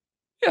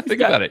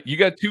 think about it. You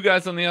got 2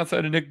 guys on the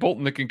outside of Nick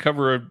Bolton that can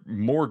cover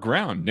more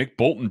ground. Nick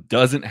Bolton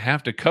doesn't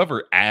have to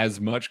cover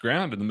as much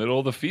ground in the middle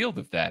of the field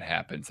if that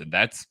happens. And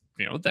that's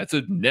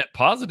a net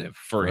positive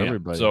for him.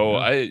 Everybody, so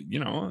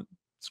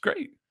it's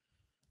great.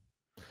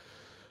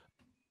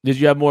 Did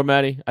you have more,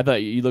 Maddie? I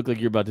thought you looked like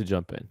you're about to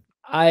jump in.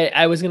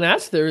 I was going to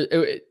ask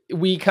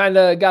we kind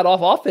of got off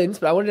offense,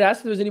 but I wanted to ask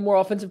if there's any more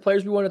offensive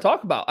players we want to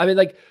talk about. I mean,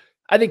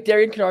 I think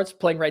Darian Kennard's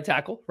playing right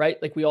tackle,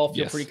 right? Like, we all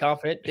feel pretty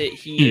confident that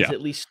he is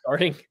at least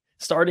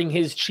starting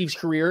his Chiefs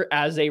career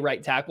as a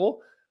right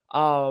tackle.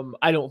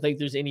 I don't think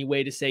there's any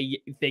way to say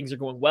things are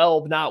going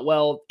well, not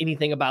well,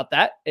 anything about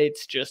that.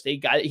 It's just a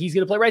guy, he's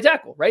going to play right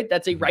tackle, right?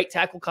 That's a right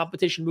tackle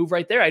competition move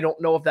right there. I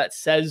don't know if that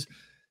says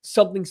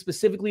something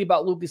specifically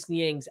about Lucas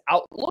Niang's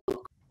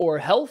outlook or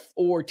health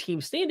or team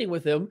standing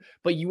with him,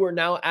 but you are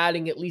now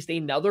adding at least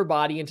another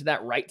body into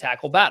that right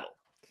tackle battle.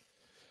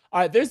 All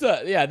right,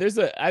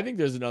 I think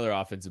there's another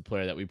offensive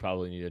player that we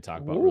probably need to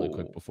talk about really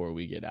quick before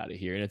we get out of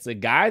here. And it's a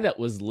guy that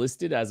was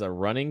listed as a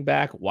running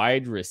back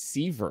wide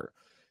receiver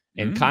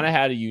and kind of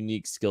had a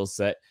unique skill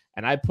set.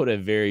 And I put a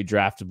very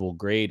draftable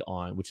grade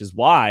on, which is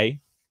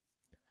why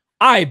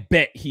I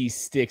bet he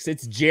sticks.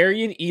 It's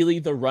Jarian Ely,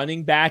 the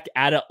running back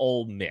out of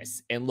Ole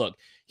Miss. And look,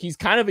 he's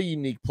kind of a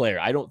unique player.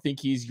 I don't think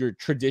he's your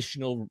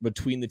traditional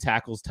between the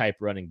tackles type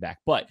running back.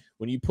 But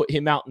when you put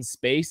him out in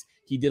space,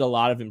 he did a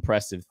lot of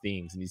impressive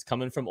things. And he's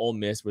coming from Ole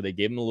Miss where they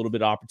gave him a little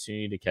bit of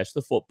opportunity to catch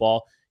the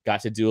football,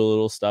 got to do a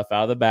little stuff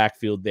out of the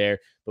backfield there.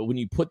 But when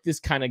you put this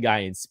kind of guy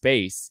in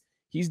space,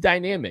 he's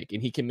dynamic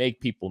and he can make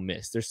people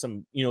miss. There's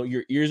some,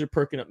 your ears are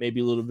perking up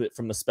maybe a little bit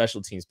from a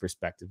special teams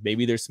perspective.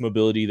 Maybe there's some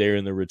ability there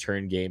in the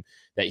return game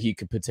that he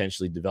could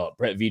potentially develop.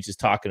 Brett Veach is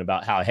talking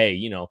about how, hey,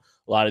 a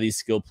lot of these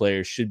skill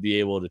players should be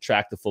able to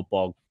track the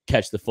football,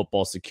 catch the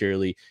football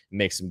securely, and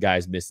make some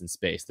guys miss in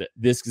space. That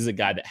this is a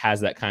guy that has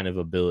that kind of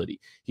ability.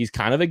 He's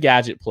kind of a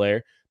gadget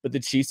player, but the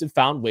Chiefs have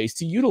found ways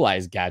to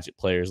utilize gadget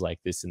players like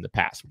this in the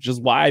past, which is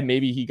why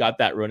maybe he got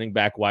that running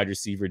back wide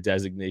receiver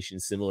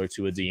designation similar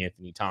to a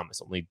DeAnthony Thomas.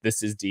 Only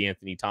this is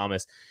DeAnthony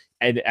Thomas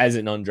and as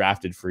an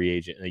undrafted free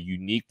agent, and a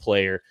unique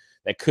player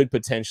that could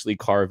potentially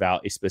carve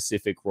out a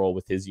specific role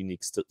with his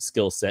unique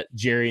skill set.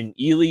 Jarian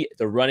Ely,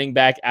 the running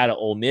back out of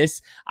Ole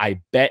Miss, I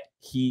bet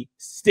he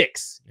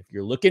sticks. If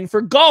you're looking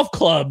for golf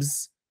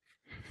clubs,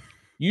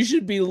 you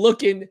should be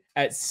looking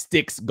at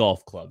Sticks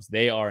Golf Clubs.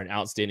 They are an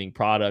outstanding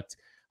product.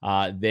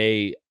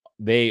 They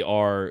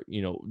are,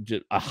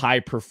 just a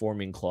high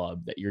performing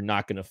club that you're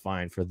not going to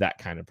find for that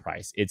kind of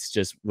price. It's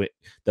just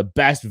the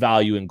best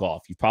value in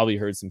golf. You've probably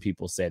heard some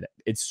people say that.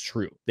 It's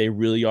true. They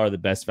really are the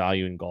best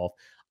value in golf.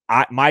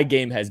 My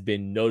game has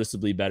been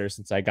noticeably better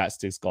since I got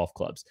Sticks Golf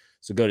Clubs.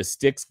 So go to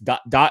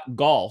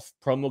sticks.golf,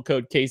 promo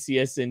code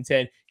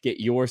KCSN10, get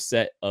your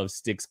set of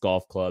Sticks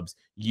Golf Clubs.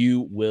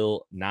 You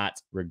will not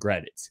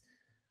regret it.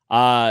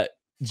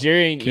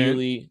 Jarian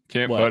Ely.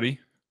 Buddy.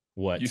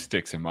 What? You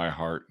sticks in my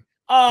heart.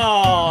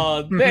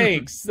 Oh,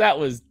 thanks. That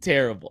was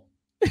terrible.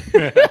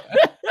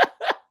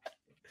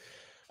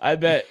 I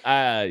bet.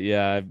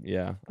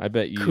 Yeah. I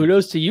bet you.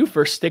 Kudos to you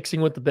for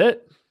sticking with the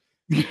bit.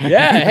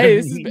 Yeah.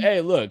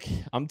 Hey, look,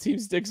 I'm team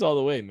Sticks all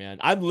the way, man.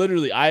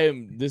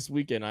 This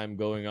weekend I'm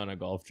going on a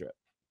golf trip.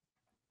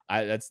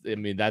 That's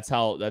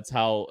how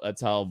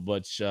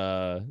much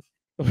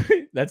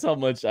that's how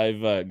much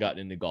I've gotten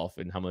into golf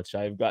and how much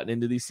I've gotten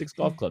into these Sticks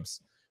Golf Clubs,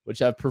 which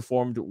have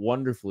performed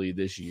wonderfully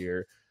this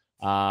year.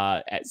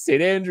 At St.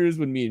 Andrews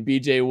when me and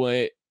BJ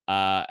went,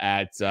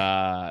 at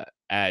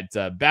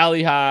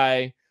Valley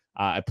High.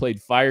 I played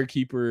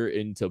Firekeeper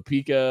in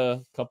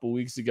Topeka a couple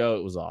weeks ago.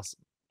 It was awesome.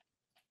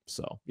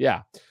 So,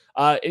 yeah.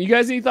 And you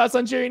guys, any thoughts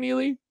on Jarian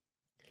Ely?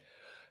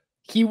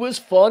 He was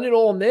fun at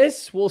Ole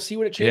Miss. We'll see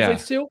what it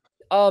translates to.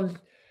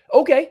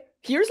 Okay.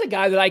 Here's a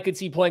guy that I could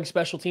see playing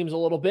special teams a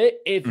little bit.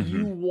 If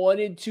you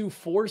wanted to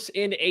force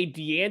in a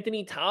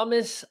DeAnthony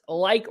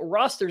Thomas-like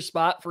roster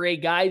spot for a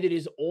guy that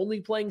is only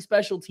playing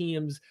special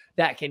teams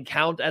that can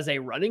count as a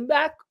running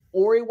back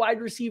or a wide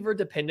receiver,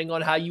 depending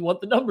on how you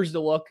want the numbers to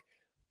look,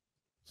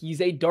 he's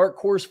a dark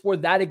horse for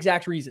that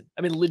exact reason.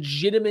 I mean,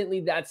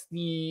 legitimately, that's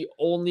the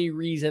only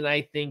reason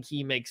I think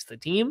he makes the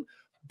team,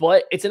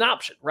 but it's an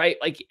option, right?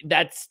 Like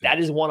that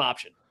is one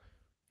option.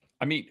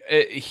 I mean,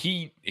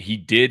 he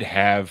did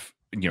have,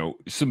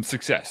 some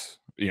success,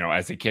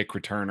 as a kick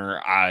returner.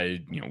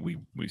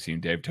 We've seen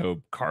Dave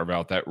Tobe carve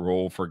out that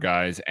role for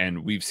guys,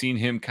 and we've seen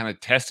him kind of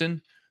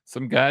testing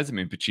some guys. I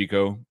mean,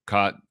 Pacheco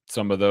caught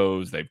some of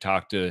those. They've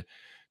talked to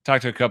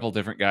a couple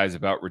different guys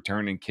about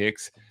returning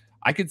kicks.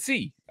 I could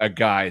see a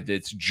guy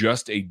that's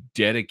just a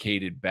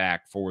dedicated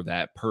back for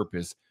that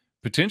purpose,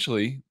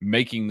 potentially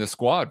making the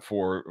squad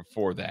for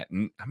that.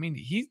 And I mean,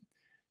 he's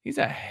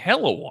a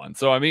hell of one.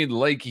 So I mean,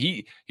 like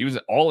he was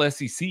all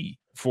SEC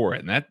for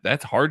it, and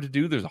that's hard to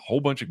do. There's a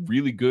whole bunch of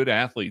really good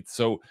athletes.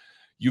 So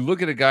you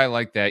look at a guy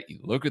like that, you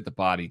look at the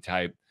body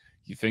type,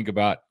 you think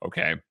about,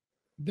 okay,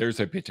 there's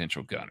a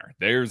potential gunner.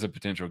 There's a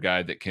potential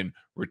guy that can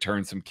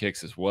return some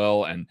kicks as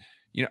well. And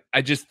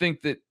I just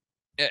think that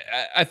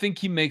I think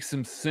he makes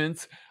some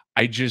sense.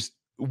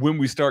 When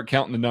we start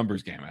counting the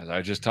numbers game, as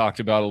I just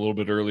talked about a little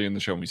bit early in the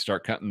show, when we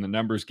start cutting the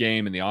numbers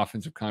game and the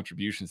offensive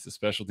contributions to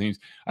special teams,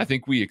 I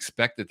think we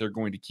expect that they're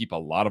going to keep a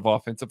lot of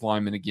offensive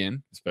linemen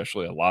again,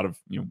 especially a lot of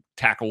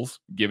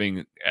tackles,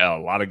 giving a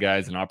lot of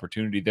guys an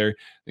opportunity there.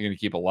 They're going to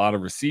keep a lot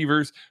of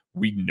receivers.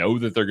 We know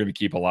that they're going to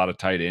keep a lot of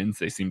tight ends.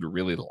 They seem to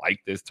really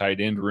like this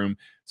tight end room.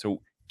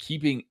 So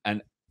keeping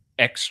an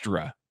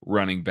extra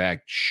running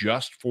back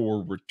just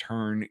for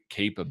return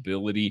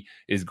capability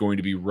is going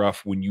to be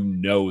rough when you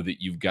know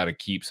that you've got to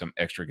keep some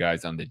extra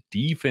guys on the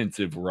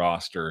defensive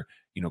roster,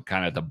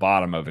 kind of at the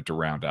bottom of it to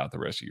round out the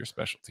rest of your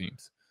special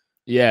teams.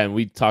 Yeah, and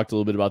we talked a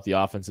little bit about the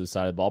offensive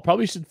side of the ball.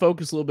 Probably should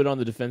focus a little bit on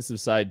the defensive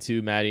side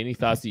too, Maddie. Any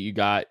thoughts that you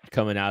got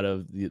coming out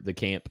of the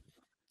camp?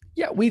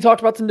 Yeah, we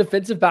talked about some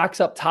defensive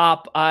backs up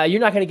top. You're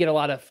not going to get a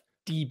lot of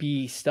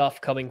DB stuff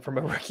coming from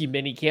a rookie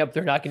mini camp.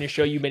 They're not going to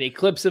show you many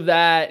clips of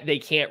that. They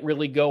can't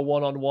really go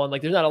one-on-one.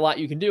 Like, there's not a lot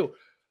you can do.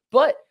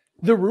 But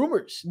the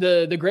rumors,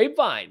 the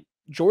grapevine,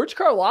 George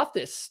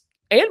Karlaftis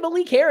and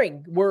Malik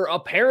Herring were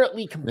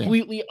apparently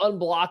completely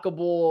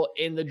unblockable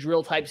in the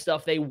drill type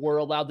stuff they were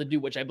allowed to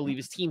do, which I believe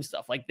is team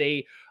stuff. Like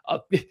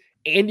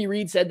Andy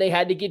Reid said they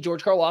had to get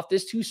George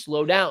Karlaftis to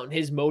slow down.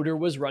 His motor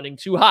was running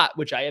too hot,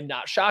 which I am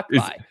not shocked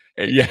by.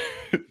 Yeah,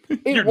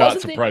 you're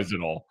not surprised at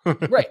all.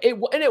 Right. It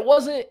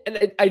wasn't,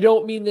 and I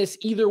don't mean this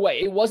either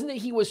way. It wasn't that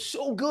he was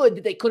so good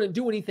that they couldn't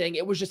do anything.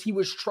 It was just he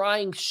was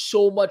trying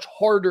so much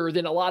harder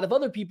than a lot of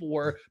other people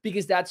were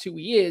because that's who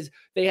he is.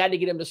 They had to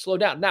get him to slow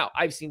down. Now,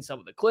 I've seen some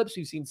of the clips.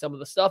 We've seen some of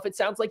the stuff. It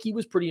sounds like he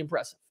was pretty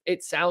impressive.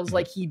 It sounds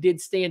like he did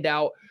stand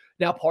out.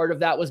 Now, part of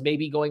that was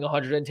maybe going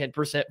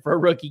 110% for a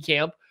rookie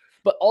camp.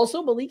 But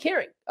also Malik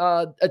Herring,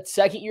 a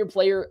second-year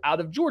player out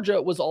of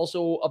Georgia, was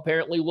also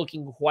apparently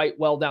looking quite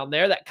well down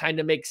there. That kind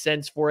of makes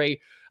sense for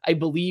I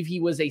believe he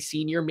was a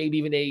senior, maybe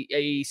even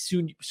a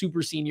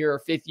super senior or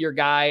fifth-year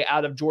guy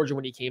out of Georgia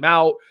when he came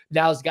out.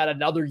 Now he's got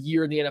another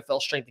year in the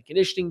NFL strength and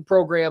conditioning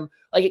program.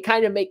 Like, it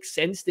kind of makes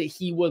sense that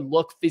he would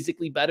look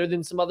physically better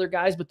than some other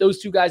guys. But those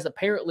two guys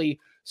apparently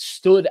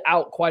stood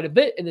out quite a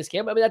bit in this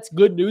camp. I mean, that's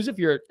good news if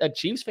you're a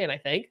Chiefs fan, I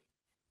think.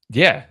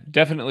 Yeah,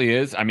 definitely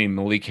is. I mean,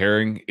 Malik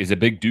Herring is a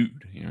big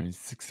dude. You know, he's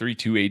 6'3",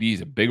 280.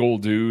 He's a big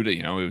old dude.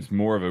 You know, it was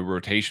more of a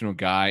rotational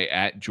guy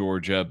at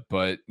Georgia,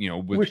 but, you know,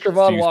 with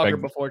Travon Walker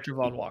before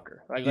Travon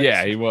Walker.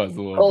 Yeah, he was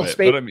a little bit.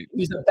 But I mean,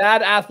 he's a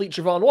bad athlete,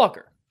 Travon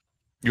Walker.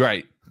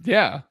 Right.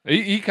 Yeah,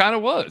 he kind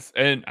of was.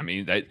 And I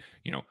mean, that,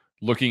 you know,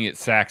 looking at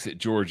sacks at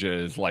Georgia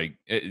is like,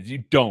 you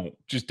don't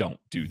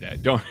do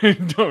that.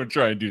 Don't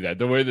try and do that.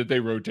 The way that they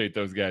rotate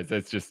those guys,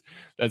 that's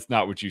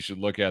not what you should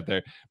look at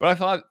there.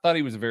 But I thought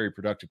he was a very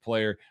productive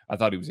player. I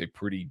thought he was a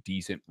pretty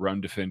decent run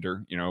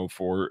defender, you know,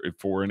 for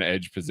an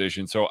edge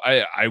position. So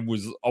I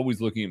was always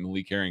looking at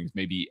Malik Herring as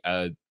maybe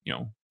you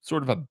know,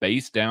 sort of a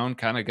base down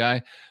kind of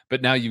guy.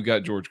 But now you've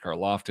got George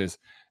Karlaftis.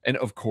 And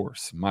of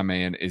course, my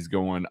man is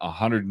going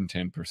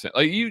 110%.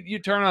 Like, you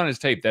turn on his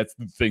tape, that's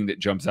the thing that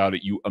jumps out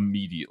at you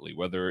immediately.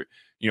 Whether,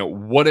 you know,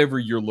 whatever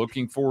you're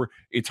looking for,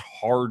 it's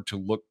hard to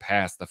look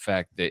past the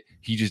fact that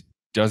he just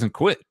doesn't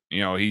quit. You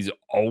know, he's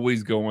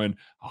always going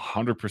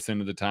 100%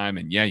 of the time.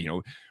 And yeah, you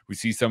know, we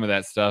see some of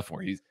that stuff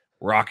where he's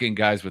rocking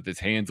guys with his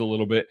hands a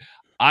little bit.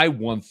 I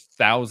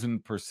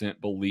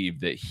 1000% believe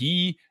that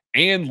he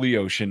and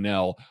Leo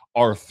Chanel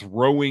are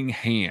throwing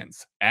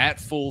hands at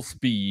full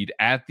speed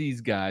at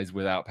these guys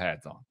without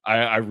pads on.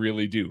 I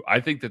really do. I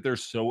think that they're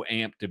so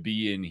amped to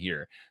be in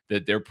here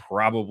that they're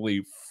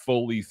probably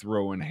fully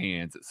throwing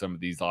hands at some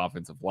of these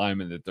offensive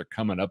linemen that they're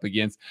coming up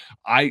against.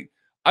 I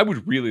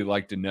would really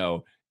like to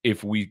know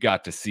if we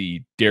got to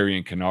see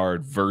Darian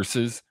Kennard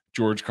versus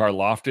George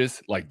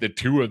Karlaftis, like the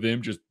two of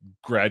them just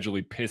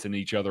gradually pissing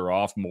each other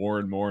off more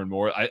and more and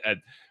more.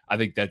 I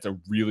think that's a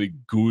really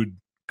good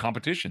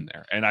competition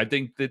there. And I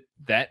think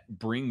that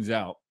brings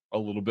out a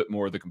little bit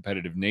more of the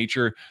competitive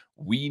nature.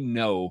 We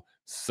know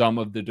some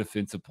of the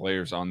defensive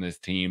players on this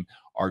team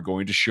are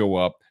going to show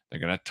up. They're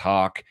going to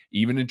talk,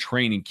 even in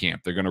training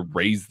camp. They're going to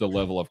raise the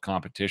level of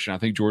competition. I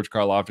think George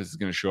Karlaftis is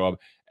going to show up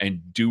and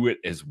do it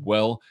as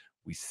well.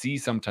 We see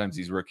sometimes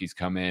these rookies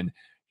come in,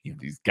 you know,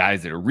 these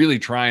guys that are really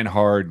trying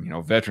hard, you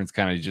know, veterans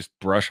kind of just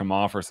brush them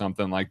off or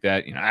something like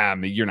that. You know, I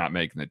mean, you're not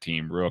making the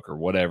team, Rook, or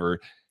whatever.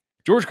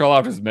 George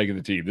Karlaftis is making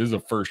the team. This is a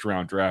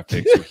first-round draft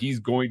pick, so he's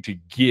going to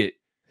get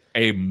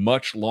a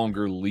much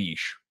longer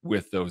leash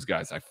with those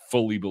guys. I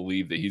fully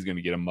believe that he's going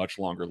to get a much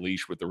longer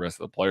leash with the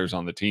rest of the players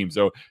on the team.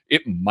 So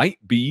it might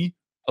be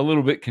a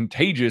little bit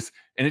contagious,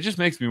 and it just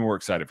makes me more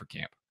excited for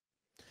camp.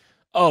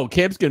 Oh,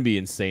 camp's going to be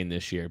insane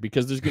this year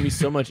because there's going to be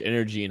so much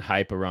energy and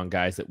hype around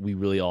guys that we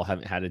really all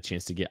haven't had a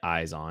chance to get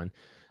eyes on.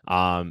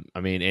 I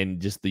mean,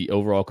 and just the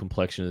overall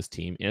complexion of this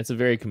team. And it's a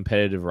very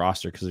competitive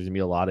roster because there's going to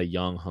be a lot of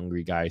young,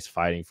 hungry guys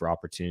fighting for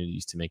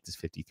opportunities to make this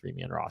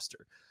 53-man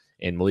roster.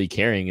 And Malik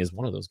Herring is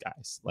one of those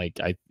guys. Like,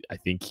 I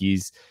think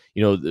he's,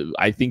 you know,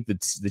 I think that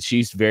the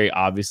Chiefs very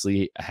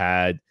obviously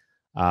had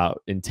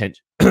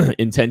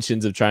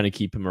intentions of trying to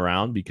keep him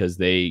around because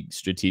they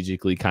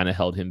strategically kind of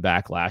held him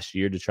back last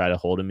year to try to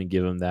hold him and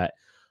give him that,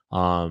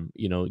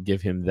 you know,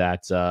 give him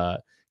that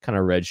kind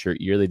of red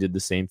shirt year. They did the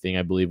same thing,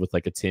 I believe, with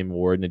like a Tim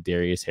Ward and a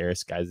Darius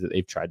Harris, guys that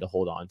they've tried to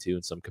hold on to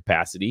in some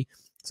capacity.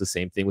 It's the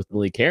same thing with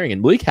Malik Herring.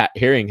 And Malik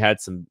Herring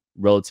had some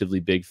relatively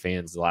big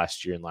fans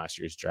last year in last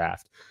year's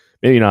draft.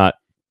 Maybe not,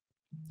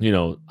 you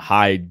know,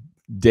 high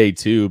day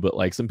two, but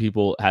like some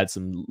people had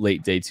some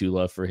late day two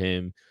love for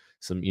him,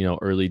 some, you know,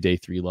 early day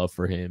three love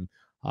for him.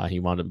 He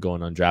wound up going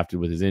undrafted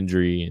with his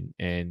injury.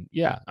 And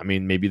yeah, I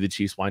mean, maybe the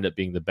Chiefs wind up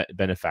being the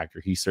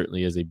benefactor. He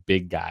certainly is a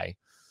big guy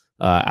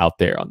out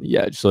there on the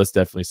edge. So that's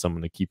definitely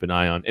someone to keep an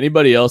eye on.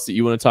 Anybody else that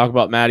you want to talk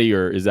about, Maddie,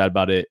 or is that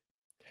about it?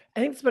 I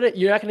think that's about it.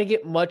 You're not going to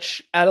get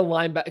much out of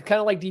linebacker, kind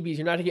of like DBs.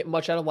 You're not going to get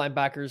much out of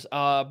linebackers.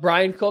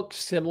 Brian Cook,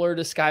 similar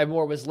to Sky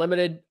Moore, was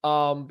limited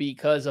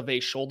because of a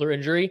shoulder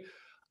injury.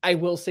 I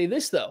will say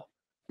this, though.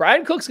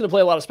 Brian Cook's going to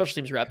play a lot of special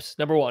teams reps,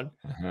 number one.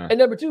 And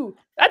number two,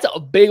 that's a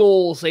big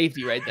old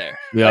safety right there.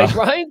 Yeah. Like,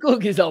 Brian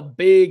Cook is a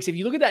big safety. If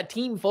you look at that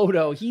team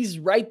photo, he's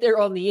right there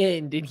on the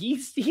end, and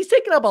he's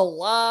taking up a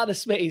lot of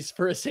space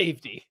for a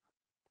safety.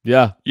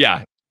 Yeah.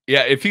 Yeah.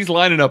 Yeah, if he's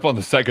lining up on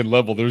the second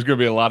level, there's going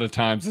to be a lot of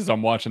times as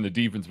I'm watching the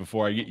defense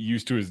before I get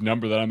used to his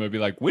number that I'm going to be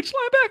like, which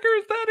linebacker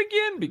is that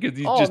again?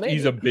 Because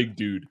he's a big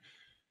dude.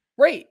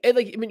 Right. And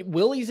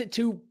Willie's at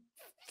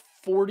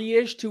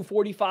 240-ish,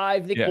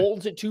 245. Nick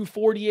Bolton's at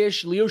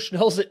 240-ish. Leo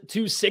Schnell's at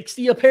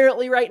 260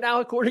 apparently right now,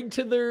 according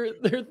to their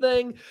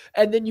thing.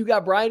 And then you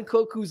got Brian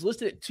Cook, who's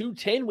listed at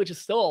 210, which is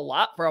still a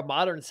lot for a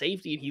modern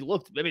safety. And he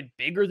looked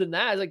bigger than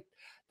that. It's like,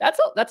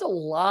 that's a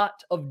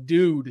lot of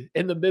dude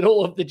in the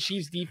middle of the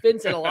Chiefs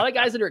defense, and a lot of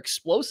guys that are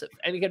explosive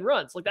and can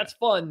run. So that's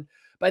fun.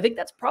 But I think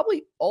that's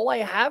probably all I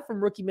have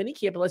from rookie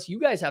minicamp, unless you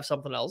guys have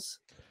something else.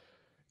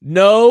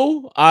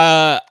 No,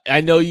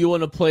 I know you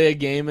want to play a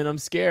game, and I'm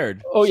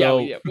scared. Oh,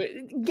 yeah.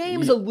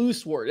 Game's a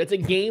loose word. It's a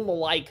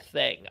game-like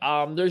thing.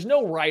 There's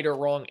no right or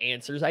wrong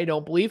answers, I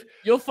don't believe.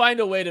 You'll find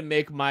a way to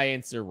make my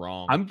answer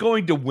wrong. I'm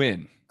going to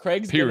win.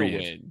 Craig's going to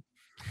win.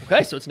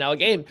 Okay, so it's now a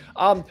game.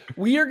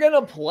 We are going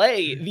to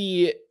play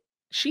the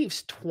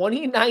Chiefs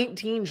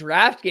 2019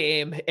 draft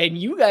game, and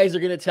you guys are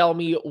going to tell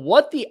me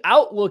what the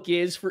outlook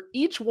is for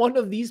each one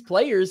of these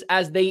players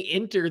as they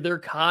enter their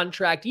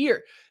contract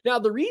year. Now,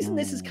 the reason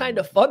this is kind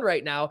of fun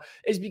right now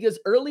is because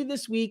early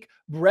this week,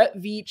 Brett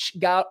Veach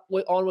got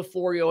on with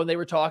Florio, and they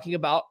were talking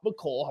about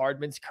Mecole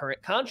Hardman's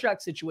current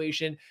contract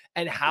situation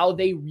and how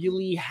they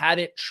really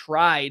hadn't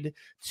tried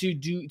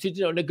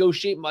to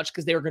negotiate much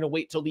because they were going to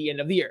wait till the end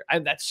of the year.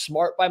 And that's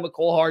smart by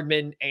Mecole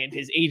Hardman and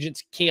his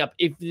agents camp.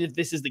 If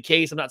this is the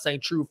case, I'm not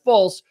saying true or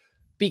false,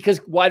 because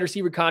wide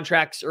receiver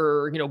contracts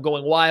are,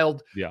 going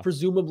wild. Yeah.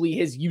 Presumably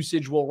his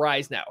usage will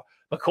rise now.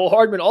 Mecole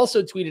Hardman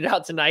also tweeted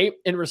out tonight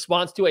in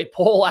response to a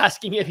poll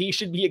asking if he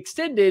should be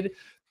extended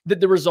that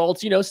the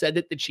results, said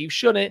that the Chiefs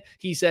shouldn't.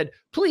 He said,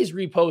 please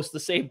repost the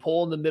same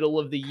poll in the middle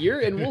of the year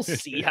and we'll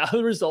see how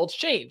the results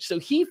change. So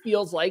he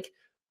feels like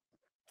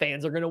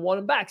fans are going to want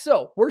him back.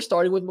 So we're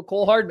starting with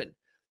Mecole Hardman,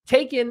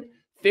 taken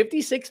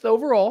 56th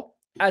overall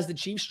as the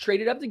Chiefs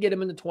traded up to get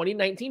him in the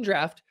 2019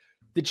 draft.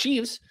 The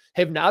Chiefs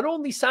have not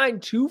only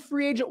signed 2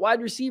 free agent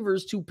wide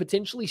receivers to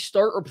potentially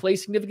start or play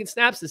significant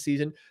snaps this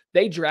season,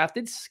 they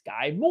drafted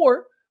Sky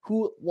Moore,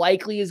 who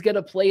likely is going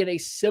to play in a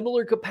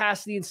similar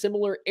capacity in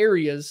similar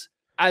areas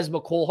as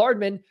Mecole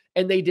Hardman,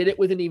 and they did it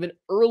with an even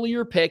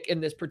earlier pick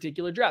in this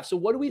particular draft. So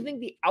what do we think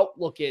the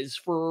outlook is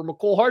for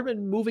Mecole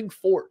Hardman moving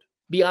forward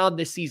beyond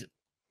this season?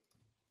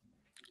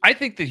 I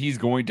think that he's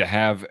going to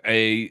have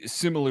a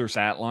similar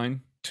stat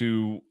line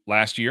to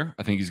last year.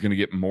 I think he's going to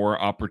get more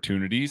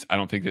opportunities. I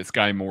don't think that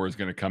Sky Moore is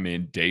going to come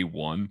in day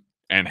one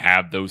and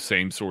have those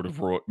same sort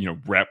of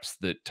reps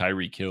that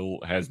Tyreek Hill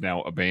has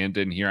now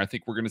abandoned here. I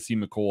think we're going to see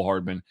Mecole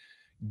Hardman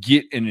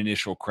get an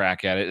initial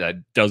crack at it. That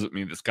doesn't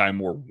mean that Sky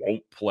Moore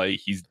won't play.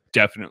 He's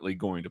definitely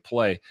going to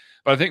play.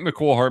 But I think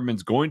Mecole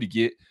Hardman's going to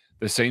get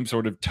the same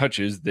sort of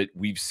touches that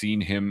we've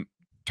seen him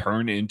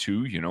turn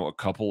into, a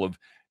couple of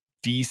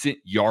decent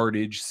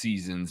yardage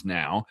seasons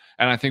now.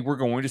 And I think we're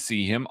going to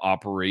see him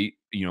operate,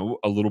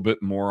 a little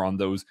bit more on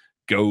those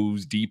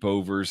goes, deep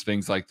overs,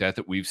 things like that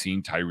we've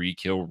seen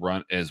Tyreek Hill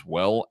run as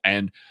well.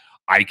 And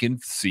I can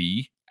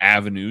see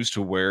avenues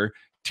to where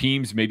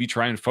teams maybe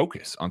try and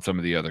focus on some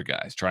of the other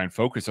guys, try and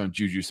focus on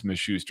Juju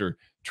Smith-Schuster,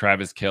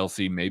 Travis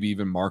Kelce, maybe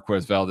even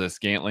Marquez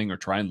Valdez-Scantling, or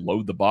try and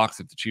load the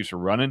box if the Chiefs are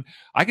running.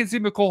 I can see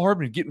Mecole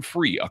Hardman getting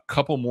free a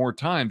couple more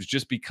times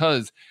just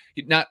because,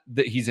 not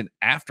that he's an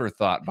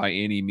afterthought by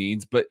any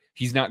means, but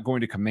he's not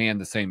going to command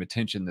the same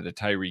attention that a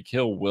Tyreek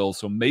Hill will.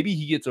 So maybe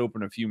he gets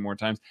open a few more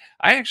times.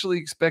 I actually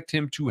expect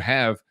him to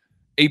have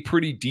a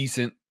pretty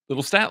decent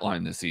little stat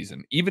line this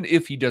season, even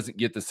if he doesn't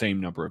get the same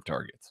number of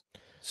targets.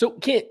 So,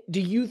 Kent,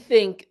 do you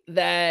think, one,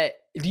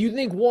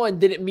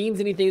 that it means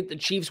anything that the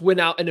Chiefs went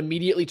out and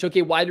immediately took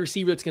a wide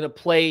receiver that's going to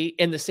play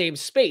in the same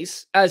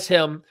space as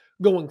him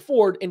going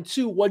forward? And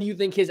 2, what do you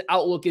think his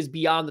outlook is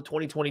beyond the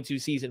 2022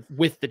 season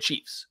with the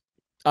Chiefs?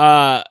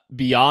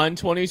 Beyond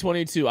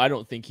 2022, I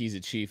don't think he's a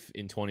Chief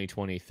in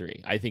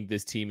 2023. I think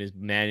this team is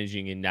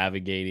managing and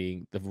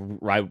navigating the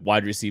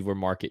wide receiver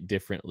market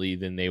differently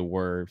than they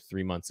were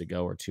 3 months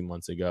ago or 2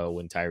 months ago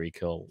when Tyreek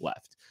Hill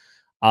left.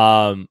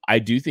 I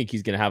do think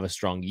he's going to have a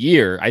strong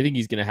year. I think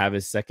he's going to have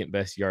his second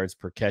best yards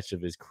per catch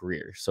of his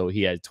career. So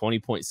he had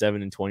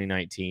 20.7 in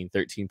 2019,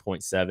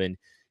 13.7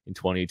 in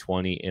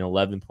 2020, and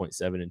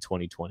 11.7 in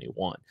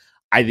 2021.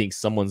 I think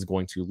someone's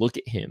going to look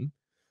at him,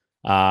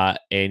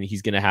 and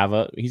he's going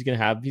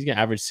to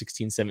average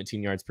 16,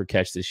 17 yards per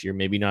catch this year.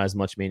 Maybe not as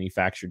much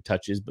manufactured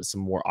touches, but some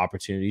more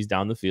opportunities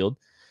down the field.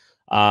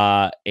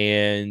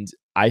 And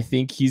I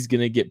think he's going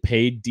to get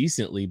paid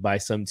decently by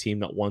some team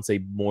that wants a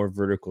more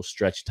vertical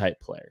stretch type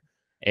player.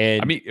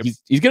 And I mean,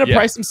 he's going to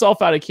price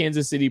himself out of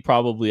Kansas City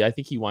probably. I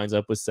think he winds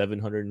up with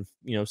 700,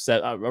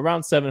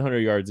 around 700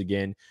 yards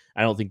again.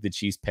 I don't think the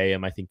Chiefs pay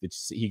him. I think that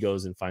he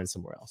goes and finds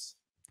somewhere else.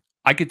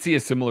 I could see a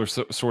similar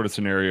sort of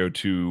scenario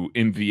to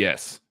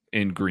MVS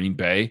in Green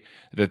Bay,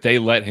 that they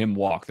let him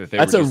walk.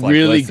 That's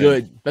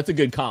a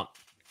good comp.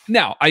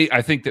 Now,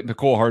 I think that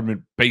Mecole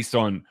Hardman, based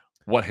on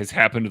what has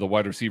happened to the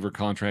wide receiver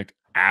contract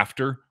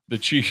after the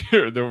Chiefs,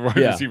 the wide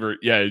receiver,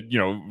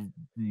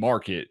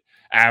 market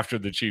after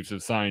the Chiefs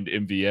have signed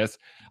MVS,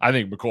 I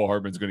think Mecole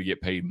Hardman's going to get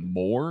paid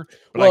more.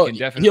 But I can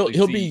definitely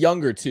he'll be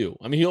younger too.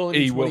 I mean, he'll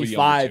be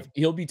 25.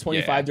 He'll be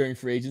 25 during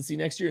free agency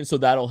next year, and so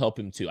that'll help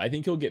him too. I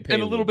think he'll get paid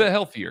and a little bit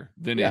healthier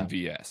than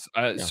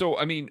MVS. So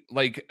I mean,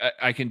 like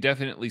I can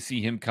definitely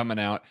see him coming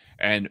out,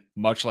 and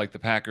much like the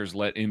Packers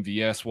let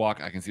MVS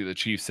walk, I can see the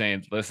Chiefs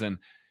saying, "Listen,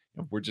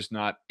 we're just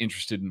not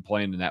interested in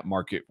playing in that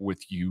market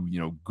with you.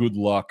 Good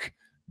luck.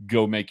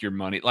 Go make your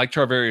money." Like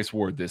Charvarius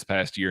Ward this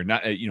past year.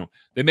 Not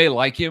they may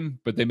like him,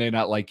 but they may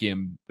not like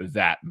him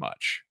that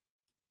much.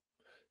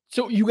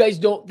 So you guys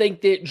don't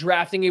think that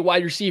drafting a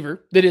wide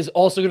receiver that is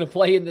also going to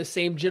play in the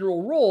same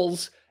general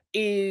roles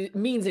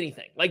means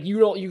anything? Like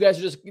you guys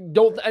just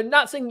don't. I'm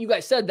not saying you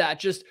guys said that.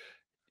 Just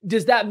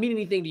does that mean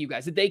anything to you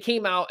guys that they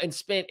came out and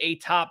spent a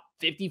top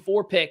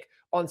 54 pick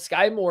on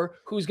Sky Moore,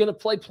 who's going to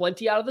play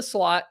plenty out of the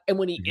slot, and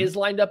when he is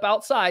lined up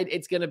outside,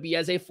 it's going to be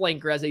as a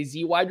flanker, as a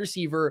Z wide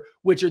receiver,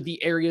 which are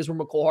the areas where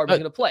Mecole Hardman's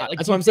going to play. Like,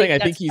 that's what I'm saying. I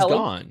think he's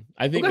gone.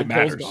 I think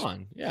Mecole's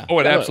gone. Yeah. Oh,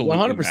 it absolutely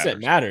 100%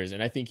 matters,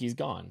 and I think he's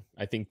gone.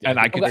 I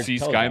can see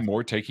Sky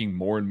Moore taking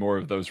more and more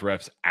of those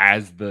reps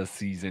as the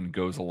season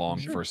goes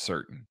along for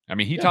certain. I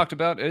mean, he talked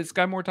about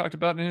Sky Moore talked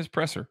about in his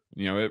presser,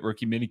 at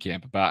rookie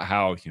minicamp, about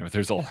how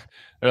there's a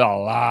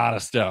lot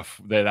of stuff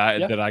that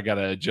I got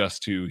to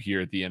adjust to here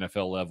at the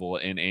NFL level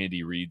in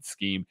Andy Reid's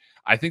scheme.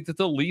 I think that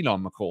they'll lean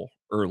on Mecole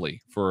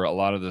early for a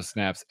lot of the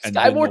snaps. And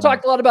Sky Moore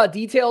talked a lot about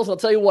details. I'll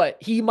tell you what,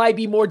 he might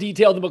be more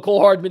detailed than Mecole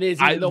Hardman is,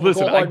 even though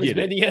Mecole Hardman's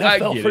been in the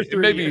NFL for 3 years.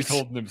 Maybe he's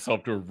holding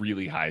himself to a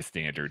really high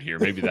standard here.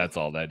 Maybe that's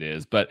all that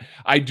is. But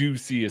I do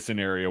see a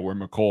scenario where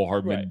Mecole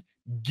Hardman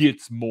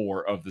gets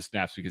more of the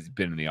snaps because he's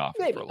been in the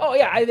offense for a long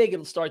time. I think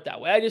it'll start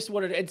that way. I just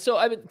wanted, and so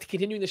I'm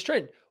continuing this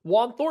trend.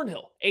 Juan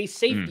Thornhill, a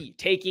safety,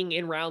 taking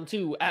in round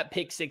 2 at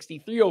pick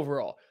 63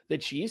 overall. The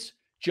Chiefs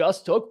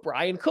just took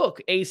Brian Cook,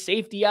 a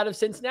safety out of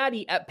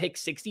Cincinnati, at pick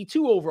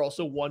 62 overall,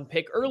 so 1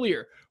 pick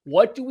earlier.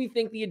 What do we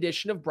think the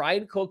addition of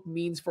Brian Cook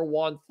means for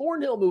Juan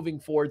Thornhill moving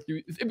forward?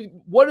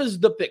 What is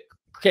the pick,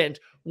 Kent?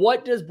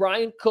 What does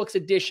Brian Cook's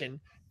addition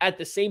at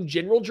the same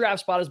general draft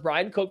spot as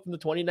Brian Cook from the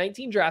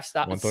 2019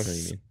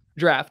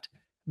 draft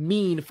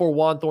mean for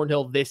Juan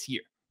Thornhill this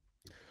year?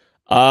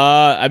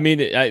 I mean,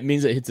 it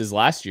means it hits his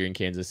last year in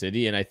Kansas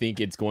City, and I think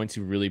it's going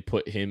to really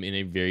put him in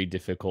a very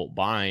difficult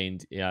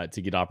bind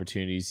to get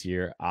opportunities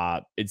here.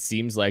 It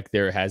seems like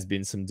there has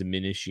been some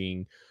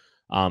diminishing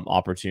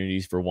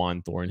opportunities for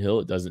Juan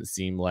Thornhill. It doesn't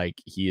seem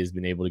like he has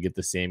been able to get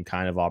the same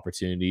kind of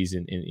opportunities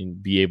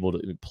and be able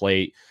to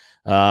play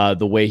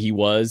the way he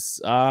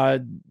was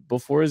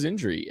before his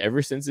injury.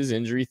 Ever since his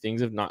injury,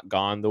 things have not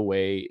gone the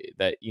way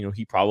that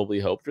he probably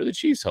hoped or the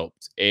Chiefs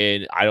hoped.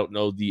 And I don't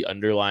know the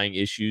underlying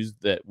issues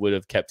that would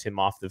have kept him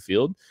off the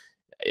field.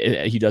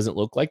 He doesn't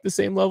look like the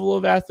same level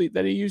of athlete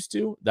that he used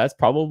to. That's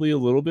probably a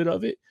little bit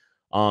of it.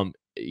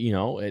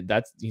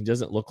 He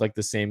doesn't look like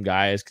the same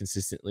guy as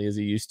consistently as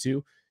he used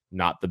to.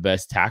 Not the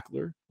best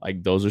tackler.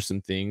 Like, those are some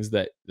things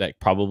that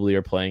probably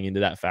are playing into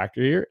that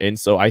factor here. And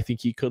so I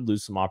think he could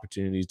lose some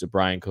opportunities to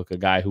Brian Cook, a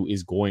guy who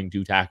is going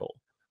to tackle.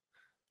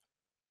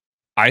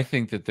 I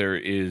think that there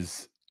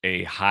is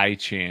a high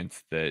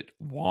chance that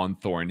Juan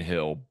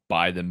Thornhill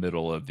by the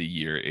middle of the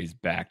year is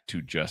back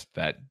to just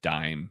that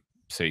dime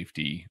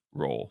safety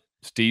role.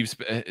 Steve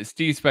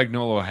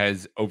Spagnuolo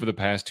has, over the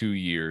past 2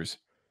 years,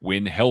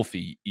 when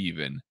healthy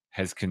even,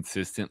 has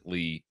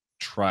consistently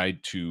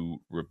tried to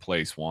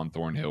replace Juan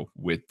Thornhill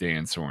with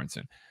Dan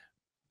Sorensen.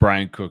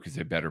 Brian Cook is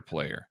a better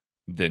player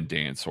than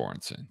Dan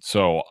Sorensen.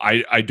 So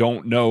I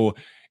don't know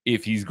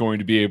if he's going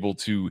to be able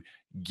to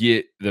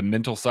get the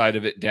mental side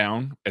of it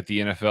down at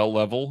the NFL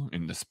level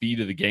and the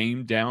speed of the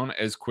game down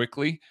as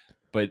quickly.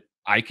 But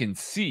I can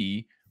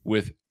see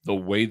with the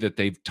way that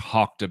they've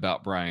talked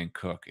about Brian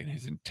Cook and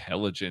his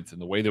intelligence and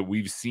the way that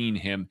we've seen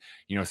him,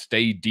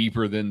 stay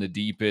deeper than the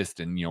deepest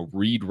and,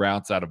 read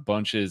routes out of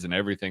bunches and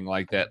everything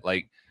like that.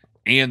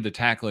 And the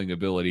tackling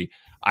ability,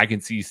 I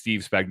can see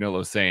Steve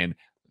Spagnuolo saying,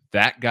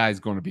 that guy's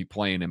going to be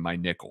playing in my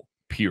nickel,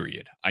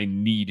 period. I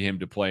need him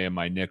to play in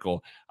my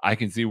nickel. I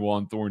can see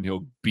Juan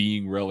Thornhill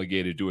being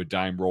relegated to a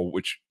dime role,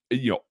 which,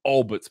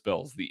 all but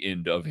spells the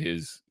end of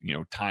his,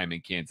 time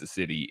in Kansas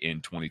City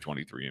in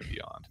 2023 and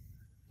beyond.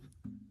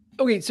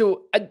 Okay,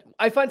 so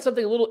I find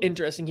something a little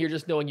interesting here,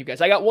 just knowing you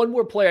guys. I got one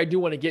more player I do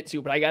want to get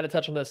to, but I got to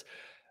touch on this.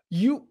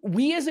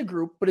 We as a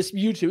group, but it's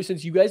you two,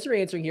 since you guys are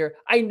answering here,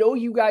 I know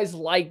you guys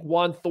like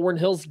Juan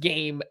Thornhill's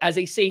game as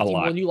a safety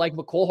when you like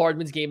Mecole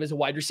Hardman's game as a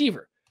wide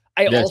receiver.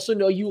 I also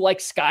know you like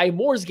Sky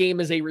Moore's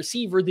game as a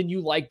receiver than you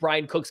like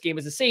Brian Cook's game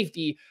as a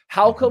safety.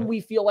 How come we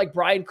feel like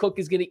Brian Cook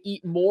is going to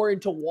eat more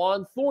into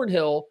Juan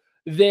Thornhill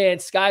then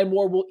Sky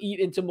Moore will eat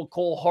into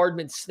McCole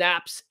Hardman's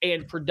snaps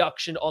and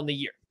production on the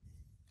year.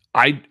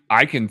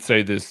 I can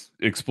say this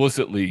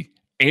explicitly.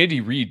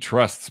 Andy Reid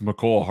trusts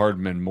McCole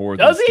Hardman more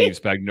Does than he?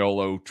 Steve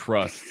Spagnuolo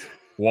trusts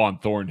Juan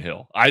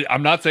Thornhill.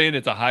 I'm not saying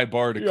it's a high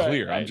bar to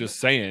clear. Right. I'm just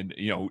saying,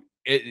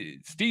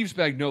 Steve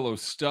Spagnuolo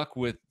stuck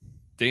with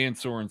Dan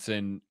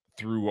Sorensen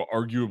through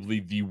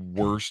arguably the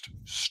worst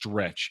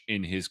stretch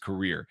in his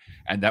career.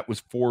 And that was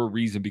for a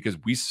reason, because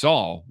we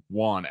saw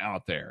Juan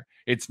out there.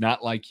 It's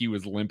not like he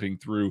was limping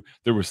through.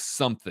 There was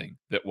something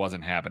that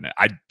wasn't happening.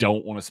 I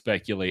don't want to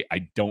speculate.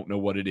 I don't know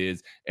what it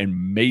is.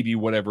 And maybe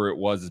whatever it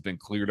was has been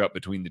cleared up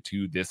between the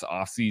two this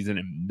offseason,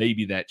 and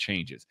maybe that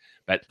changes.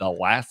 But the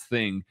last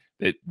thing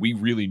that we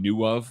really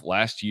knew of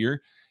last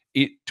year,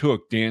 it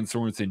took Dan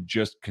Sorensen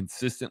just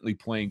consistently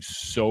playing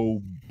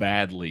so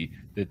badly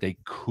that they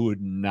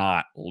could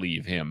not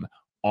leave him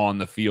on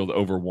the field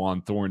over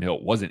Juan Thornhill.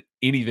 It wasn't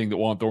anything that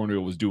Juan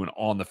Thornhill was doing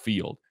on the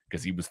field,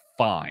 because he was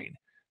fine.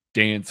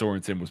 Dan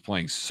Sorensen was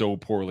playing so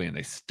poorly, and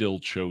they still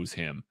chose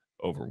him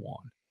over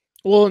Juan.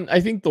 Well, and I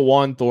think the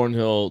Juan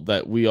Thornhill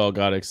that we all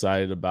got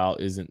excited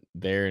about isn't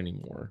there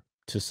anymore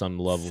to some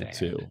level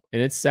too.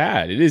 And it's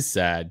sad. It is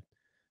sad.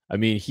 I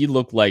mean, he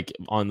looked like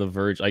on the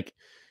verge,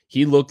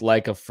 he looked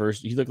like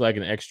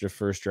an extra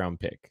first round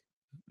pick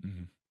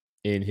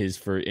in his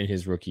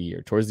rookie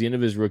year. Towards the end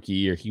of his rookie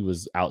year, he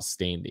was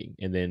outstanding,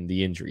 and then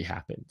the injury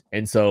happened.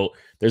 And so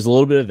there's a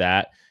little bit of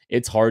that.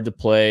 It's hard to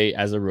play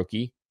as a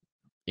rookie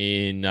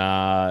in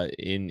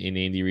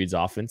Andy Reid's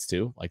offense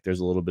too. Like, there's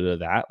a little bit of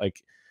that.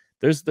 Like,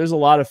 there's a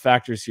lot of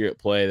factors here at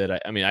play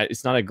that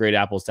it's not a great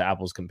apples to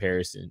apples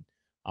comparison.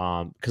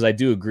 Because I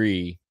do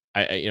agree.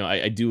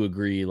 I do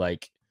agree.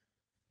 Like,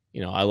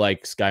 I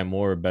like Sky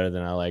Moore better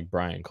than I like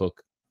Brian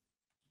Cook.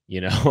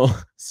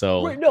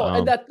 So right, no,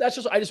 and that's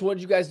just, I just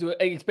wanted you guys to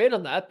expand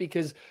on that,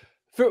 because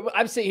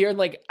I'm sitting here and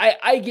like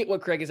I get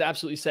what Craig is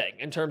absolutely saying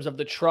in terms of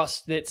the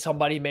trust that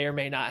somebody may or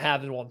may not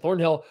have in Juan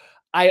Thornhill.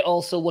 I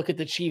also look at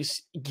the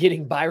Chiefs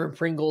getting Byron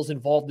Pringles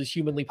involved as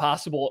humanly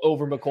possible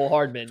over McCole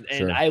Hardman.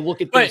 And I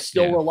look at them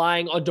still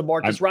relying on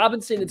DeMarcus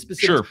Robinson in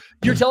specific. Sure.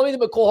 You're telling me that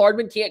McCole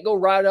Hardman can't go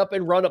right up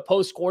and run a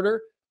post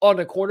corner on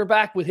a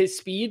cornerback with his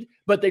speed,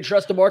 but they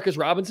trust DeMarcus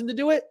Robinson to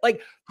do it?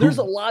 Like, there's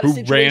a lot of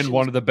situations. Ran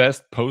one of the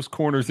best post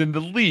corners in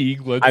the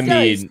league. I'm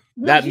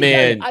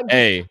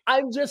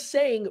just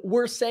saying,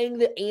 we're saying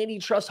that Andy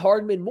trusts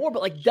Hardman more,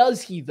 but like,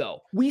 does he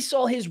though? We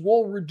saw his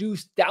role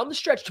reduced down the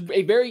stretch to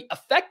a very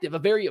effective, a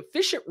very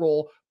efficient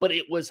role, but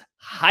it was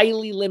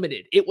highly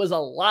limited. It was a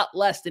lot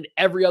less than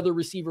every other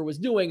receiver was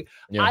doing.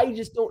 Yeah. I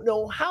just don't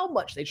know how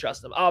much they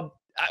trust him.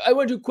 I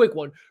want to do a quick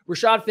one.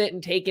 Rashad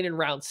Fenton taken in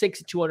round 6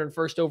 at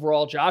 201st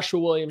overall. Joshua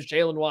Williams,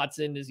 Jalen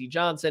Watson, Izzy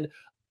Johnson,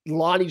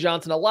 Lonnie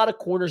Johnson, a lot of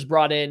corners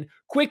brought in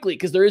quickly,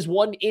 because there is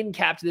one in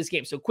cap to this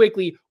game. So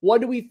quickly,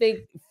 what do we think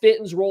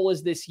Fenton's role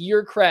is this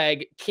year,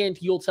 Craig?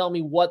 Kent, you'll tell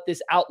me what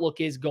this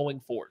outlook is going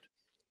forward.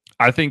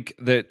 I think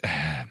he's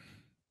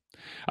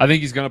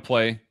going to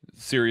play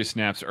serious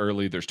snaps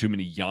early. There's too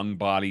many young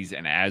bodies.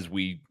 And as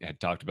we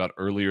had talked about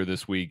earlier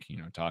this week,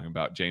 talking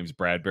about James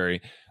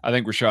Bradbury, I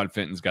think Rashad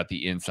Fenton's got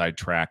the inside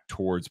track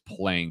towards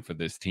playing for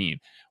this team.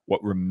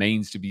 What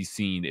remains to be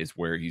seen is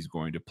where he's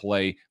going to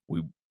play.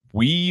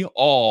 We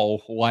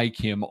all like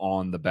him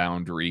on the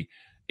boundary.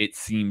 It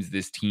seems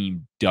this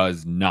team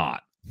does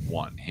not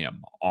want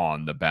him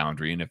on the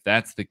boundary. And if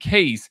that's the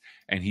case,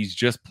 and he's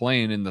just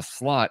playing in the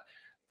slot,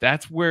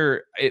 that's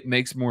where it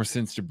makes more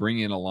sense to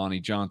bring in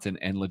Lonnie Johnson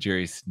and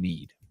L'Jarius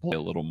Sneed play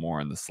a little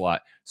more in the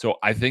slot. So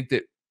I think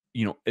that,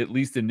 at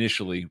least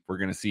initially, we're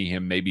going to see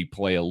him maybe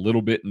play a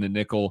little bit in the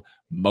nickel,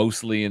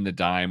 mostly in the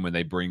dime when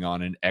they bring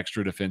on an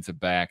extra defensive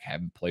back,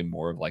 have him play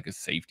more of like a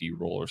safety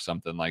role or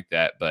something like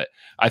that. But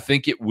I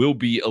think it will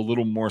be a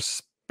little more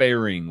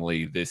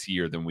sparingly this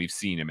year than we've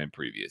seen him in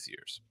previous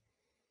years.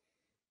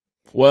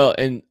 Well,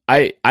 and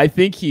I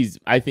think he's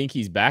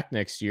back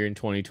next year in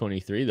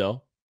 2023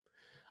 though.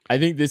 I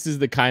think this is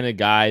the kind of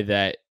guy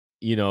that,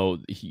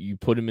 you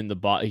put him in the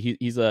bot.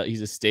 He's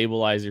a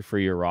stabilizer for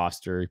your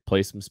roster.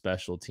 Play some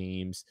special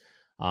teams.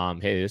 Hey,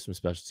 there's some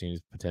special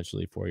teams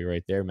potentially for you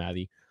right there,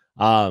 Matty.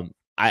 I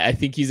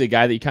think he's a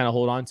guy that you kind of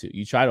hold on to.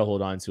 You try to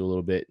hold on to a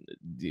little bit.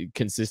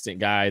 Consistent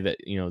guy that,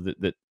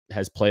 that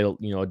has played,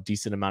 a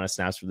decent amount of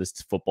snaps for this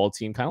football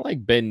team, kind of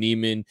like Ben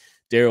Neiman,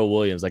 Darrell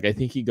Williams. Like, I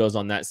think he goes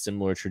on that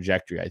similar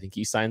trajectory. I think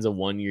he signs a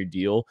 1-year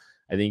deal.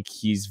 I think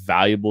he's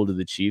valuable to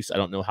the Chiefs. I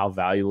don't know how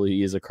valuable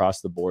he is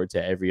across the board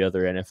to every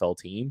other NFL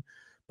team,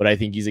 but I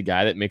think he's a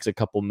guy that makes a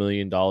couple $1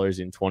 million in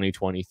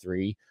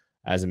 2023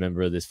 as a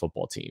member of this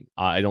football team.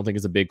 I don't think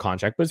it's a big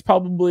contract, but it's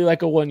probably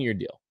like a 1-year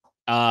deal.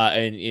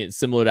 And it's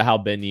similar to how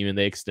Ben Neiman,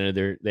 they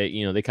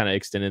kind of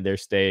extended their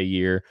stay a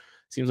year.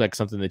 Seems like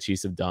something the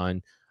Chiefs have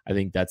done. I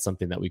think that's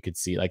something that we could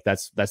see. Like,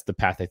 that's the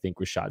path I think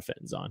Rashad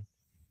Fenton's on.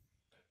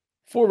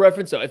 For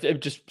reference, though, if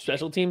just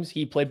special teams,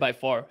 he played by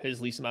far his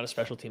least amount of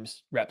special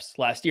teams reps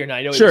last year. And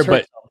I know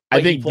but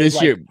I think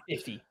this year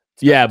 50.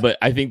 Yeah, but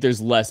I think there's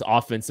less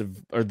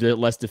offensive or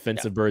less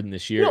defensive burden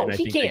this year, No, and I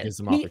he think can. that gives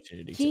some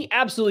opportunity. He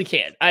absolutely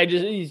can.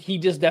 He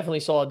just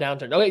definitely saw a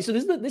downturn. Okay, so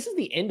this is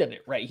the end of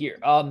it right here.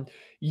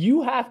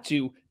 You have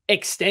to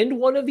extend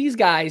one of these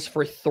guys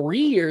for 3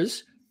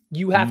 years.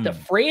 You have to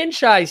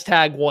franchise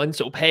tag one,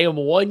 so pay him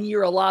 1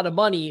 year a lot of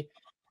money,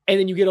 and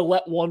then you get to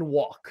let one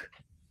walk.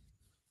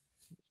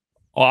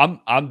 Oh,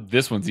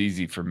 this one's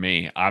easy for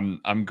me.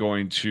 I'm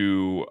going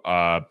to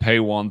pay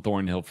Juan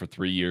Thornhill for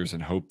 3 years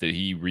and hope that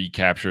he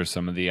recaptures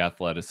some of the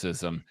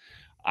athleticism.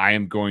 I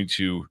am going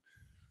to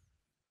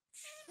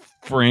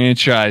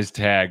franchise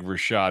tag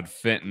Rashad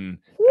Fenton,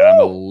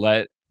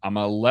 and I'm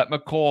gonna let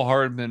McCole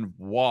Hardman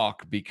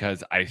walk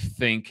because I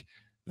think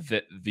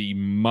that the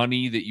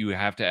money that you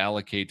have to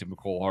allocate to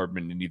McCole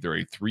Hardman in either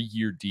a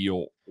 3-year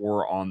deal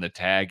or on the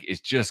tag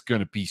is just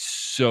going to be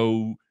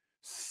so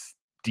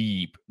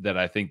steep that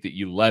I think that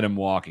you let him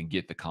walk and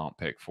get the comp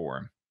pick for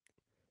him.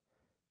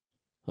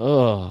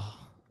 Oh,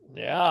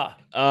 yeah.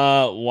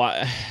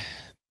 Why?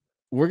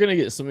 We're gonna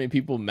get so many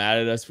people mad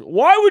at us.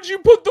 Why would you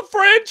put the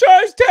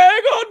franchise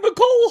tag on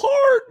McCole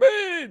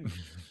Hardman?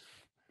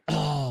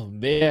 Oh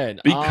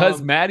man,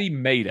 because Maddie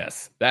made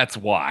us. That's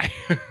why.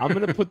 I'm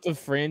gonna put the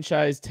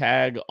franchise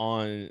tag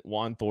on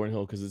Juan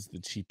Thornhill because it's the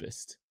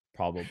cheapest,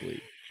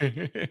 probably.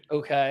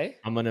 Okay.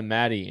 I'm gonna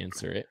Maddie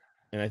answer it,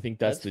 and I think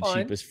that's the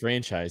fine. cheapest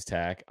franchise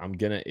tag. I'm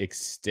gonna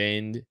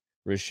extend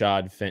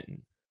Rashad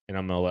Fenton, and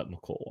I'm gonna let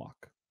McCole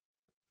walk.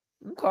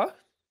 Okay.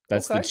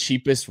 That's the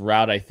cheapest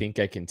route I think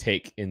I can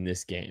take in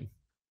this game.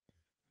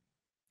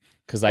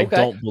 Because I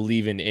don't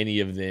believe in any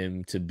of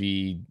them to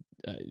be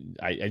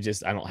I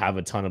don't have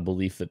a ton of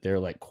belief that they're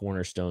like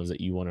cornerstones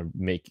that you want to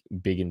make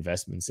big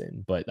investments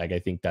in. But like I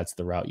think that's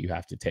the route you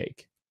have to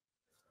take.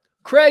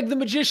 Craig, the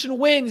magician,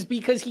 wins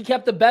because he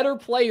kept the better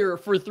player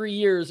for 3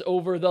 years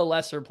over the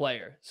lesser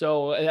player.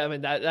 So I mean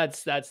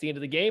that's the end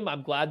of the game.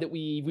 I'm glad that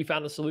we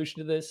found a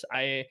solution to this.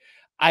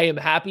 I am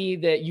happy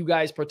that you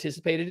guys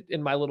participated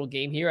in my little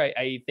game here.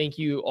 I thank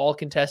you all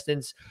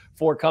contestants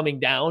for coming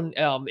down.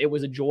 It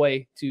was a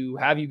joy to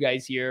have you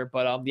guys here,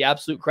 but the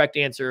absolute correct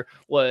answer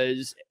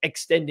was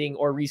extending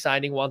or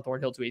re-signing Juan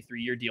Thornhill to a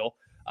 3-year deal,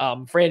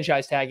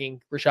 franchise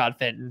tagging Rashad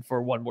Fenton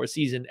for 1 more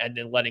season, and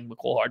then letting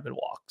McCole Hardman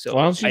walk. So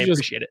I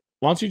appreciate it.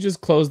 Why don't you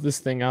just close this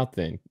thing out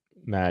then,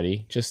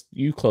 Maddie? Just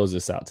you close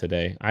this out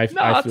today.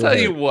 I'll tell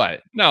you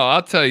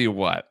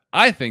what.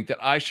 I think that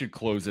I should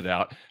close it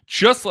out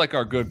just like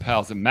our good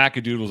pals at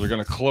Macadoodles are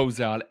going to close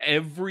out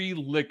every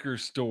liquor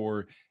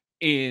store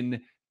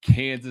in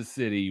Kansas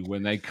City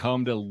when they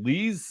come to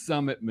Lee's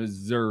Summit,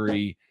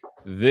 Missouri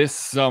this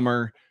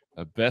summer.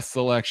 The best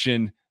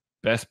selection,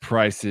 best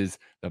prices,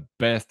 the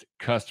best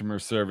customer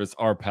service.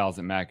 Our pals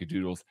at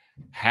Macadoodles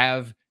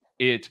have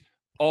it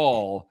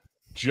all,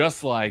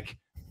 just like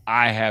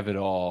I have it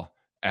all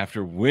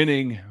after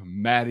winning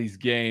Maddie's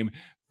game.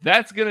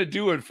 That's going to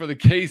do it for the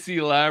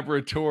KC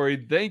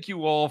Laboratory. Thank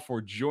you all for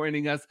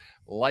joining us.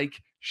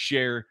 Like,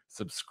 share,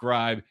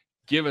 subscribe,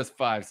 give us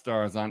 5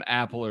 stars on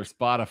Apple or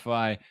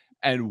Spotify,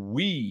 and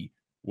we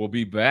will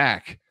be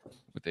back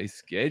with a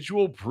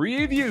scheduled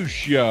preview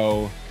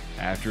show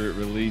after it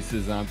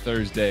releases on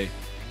Thursday.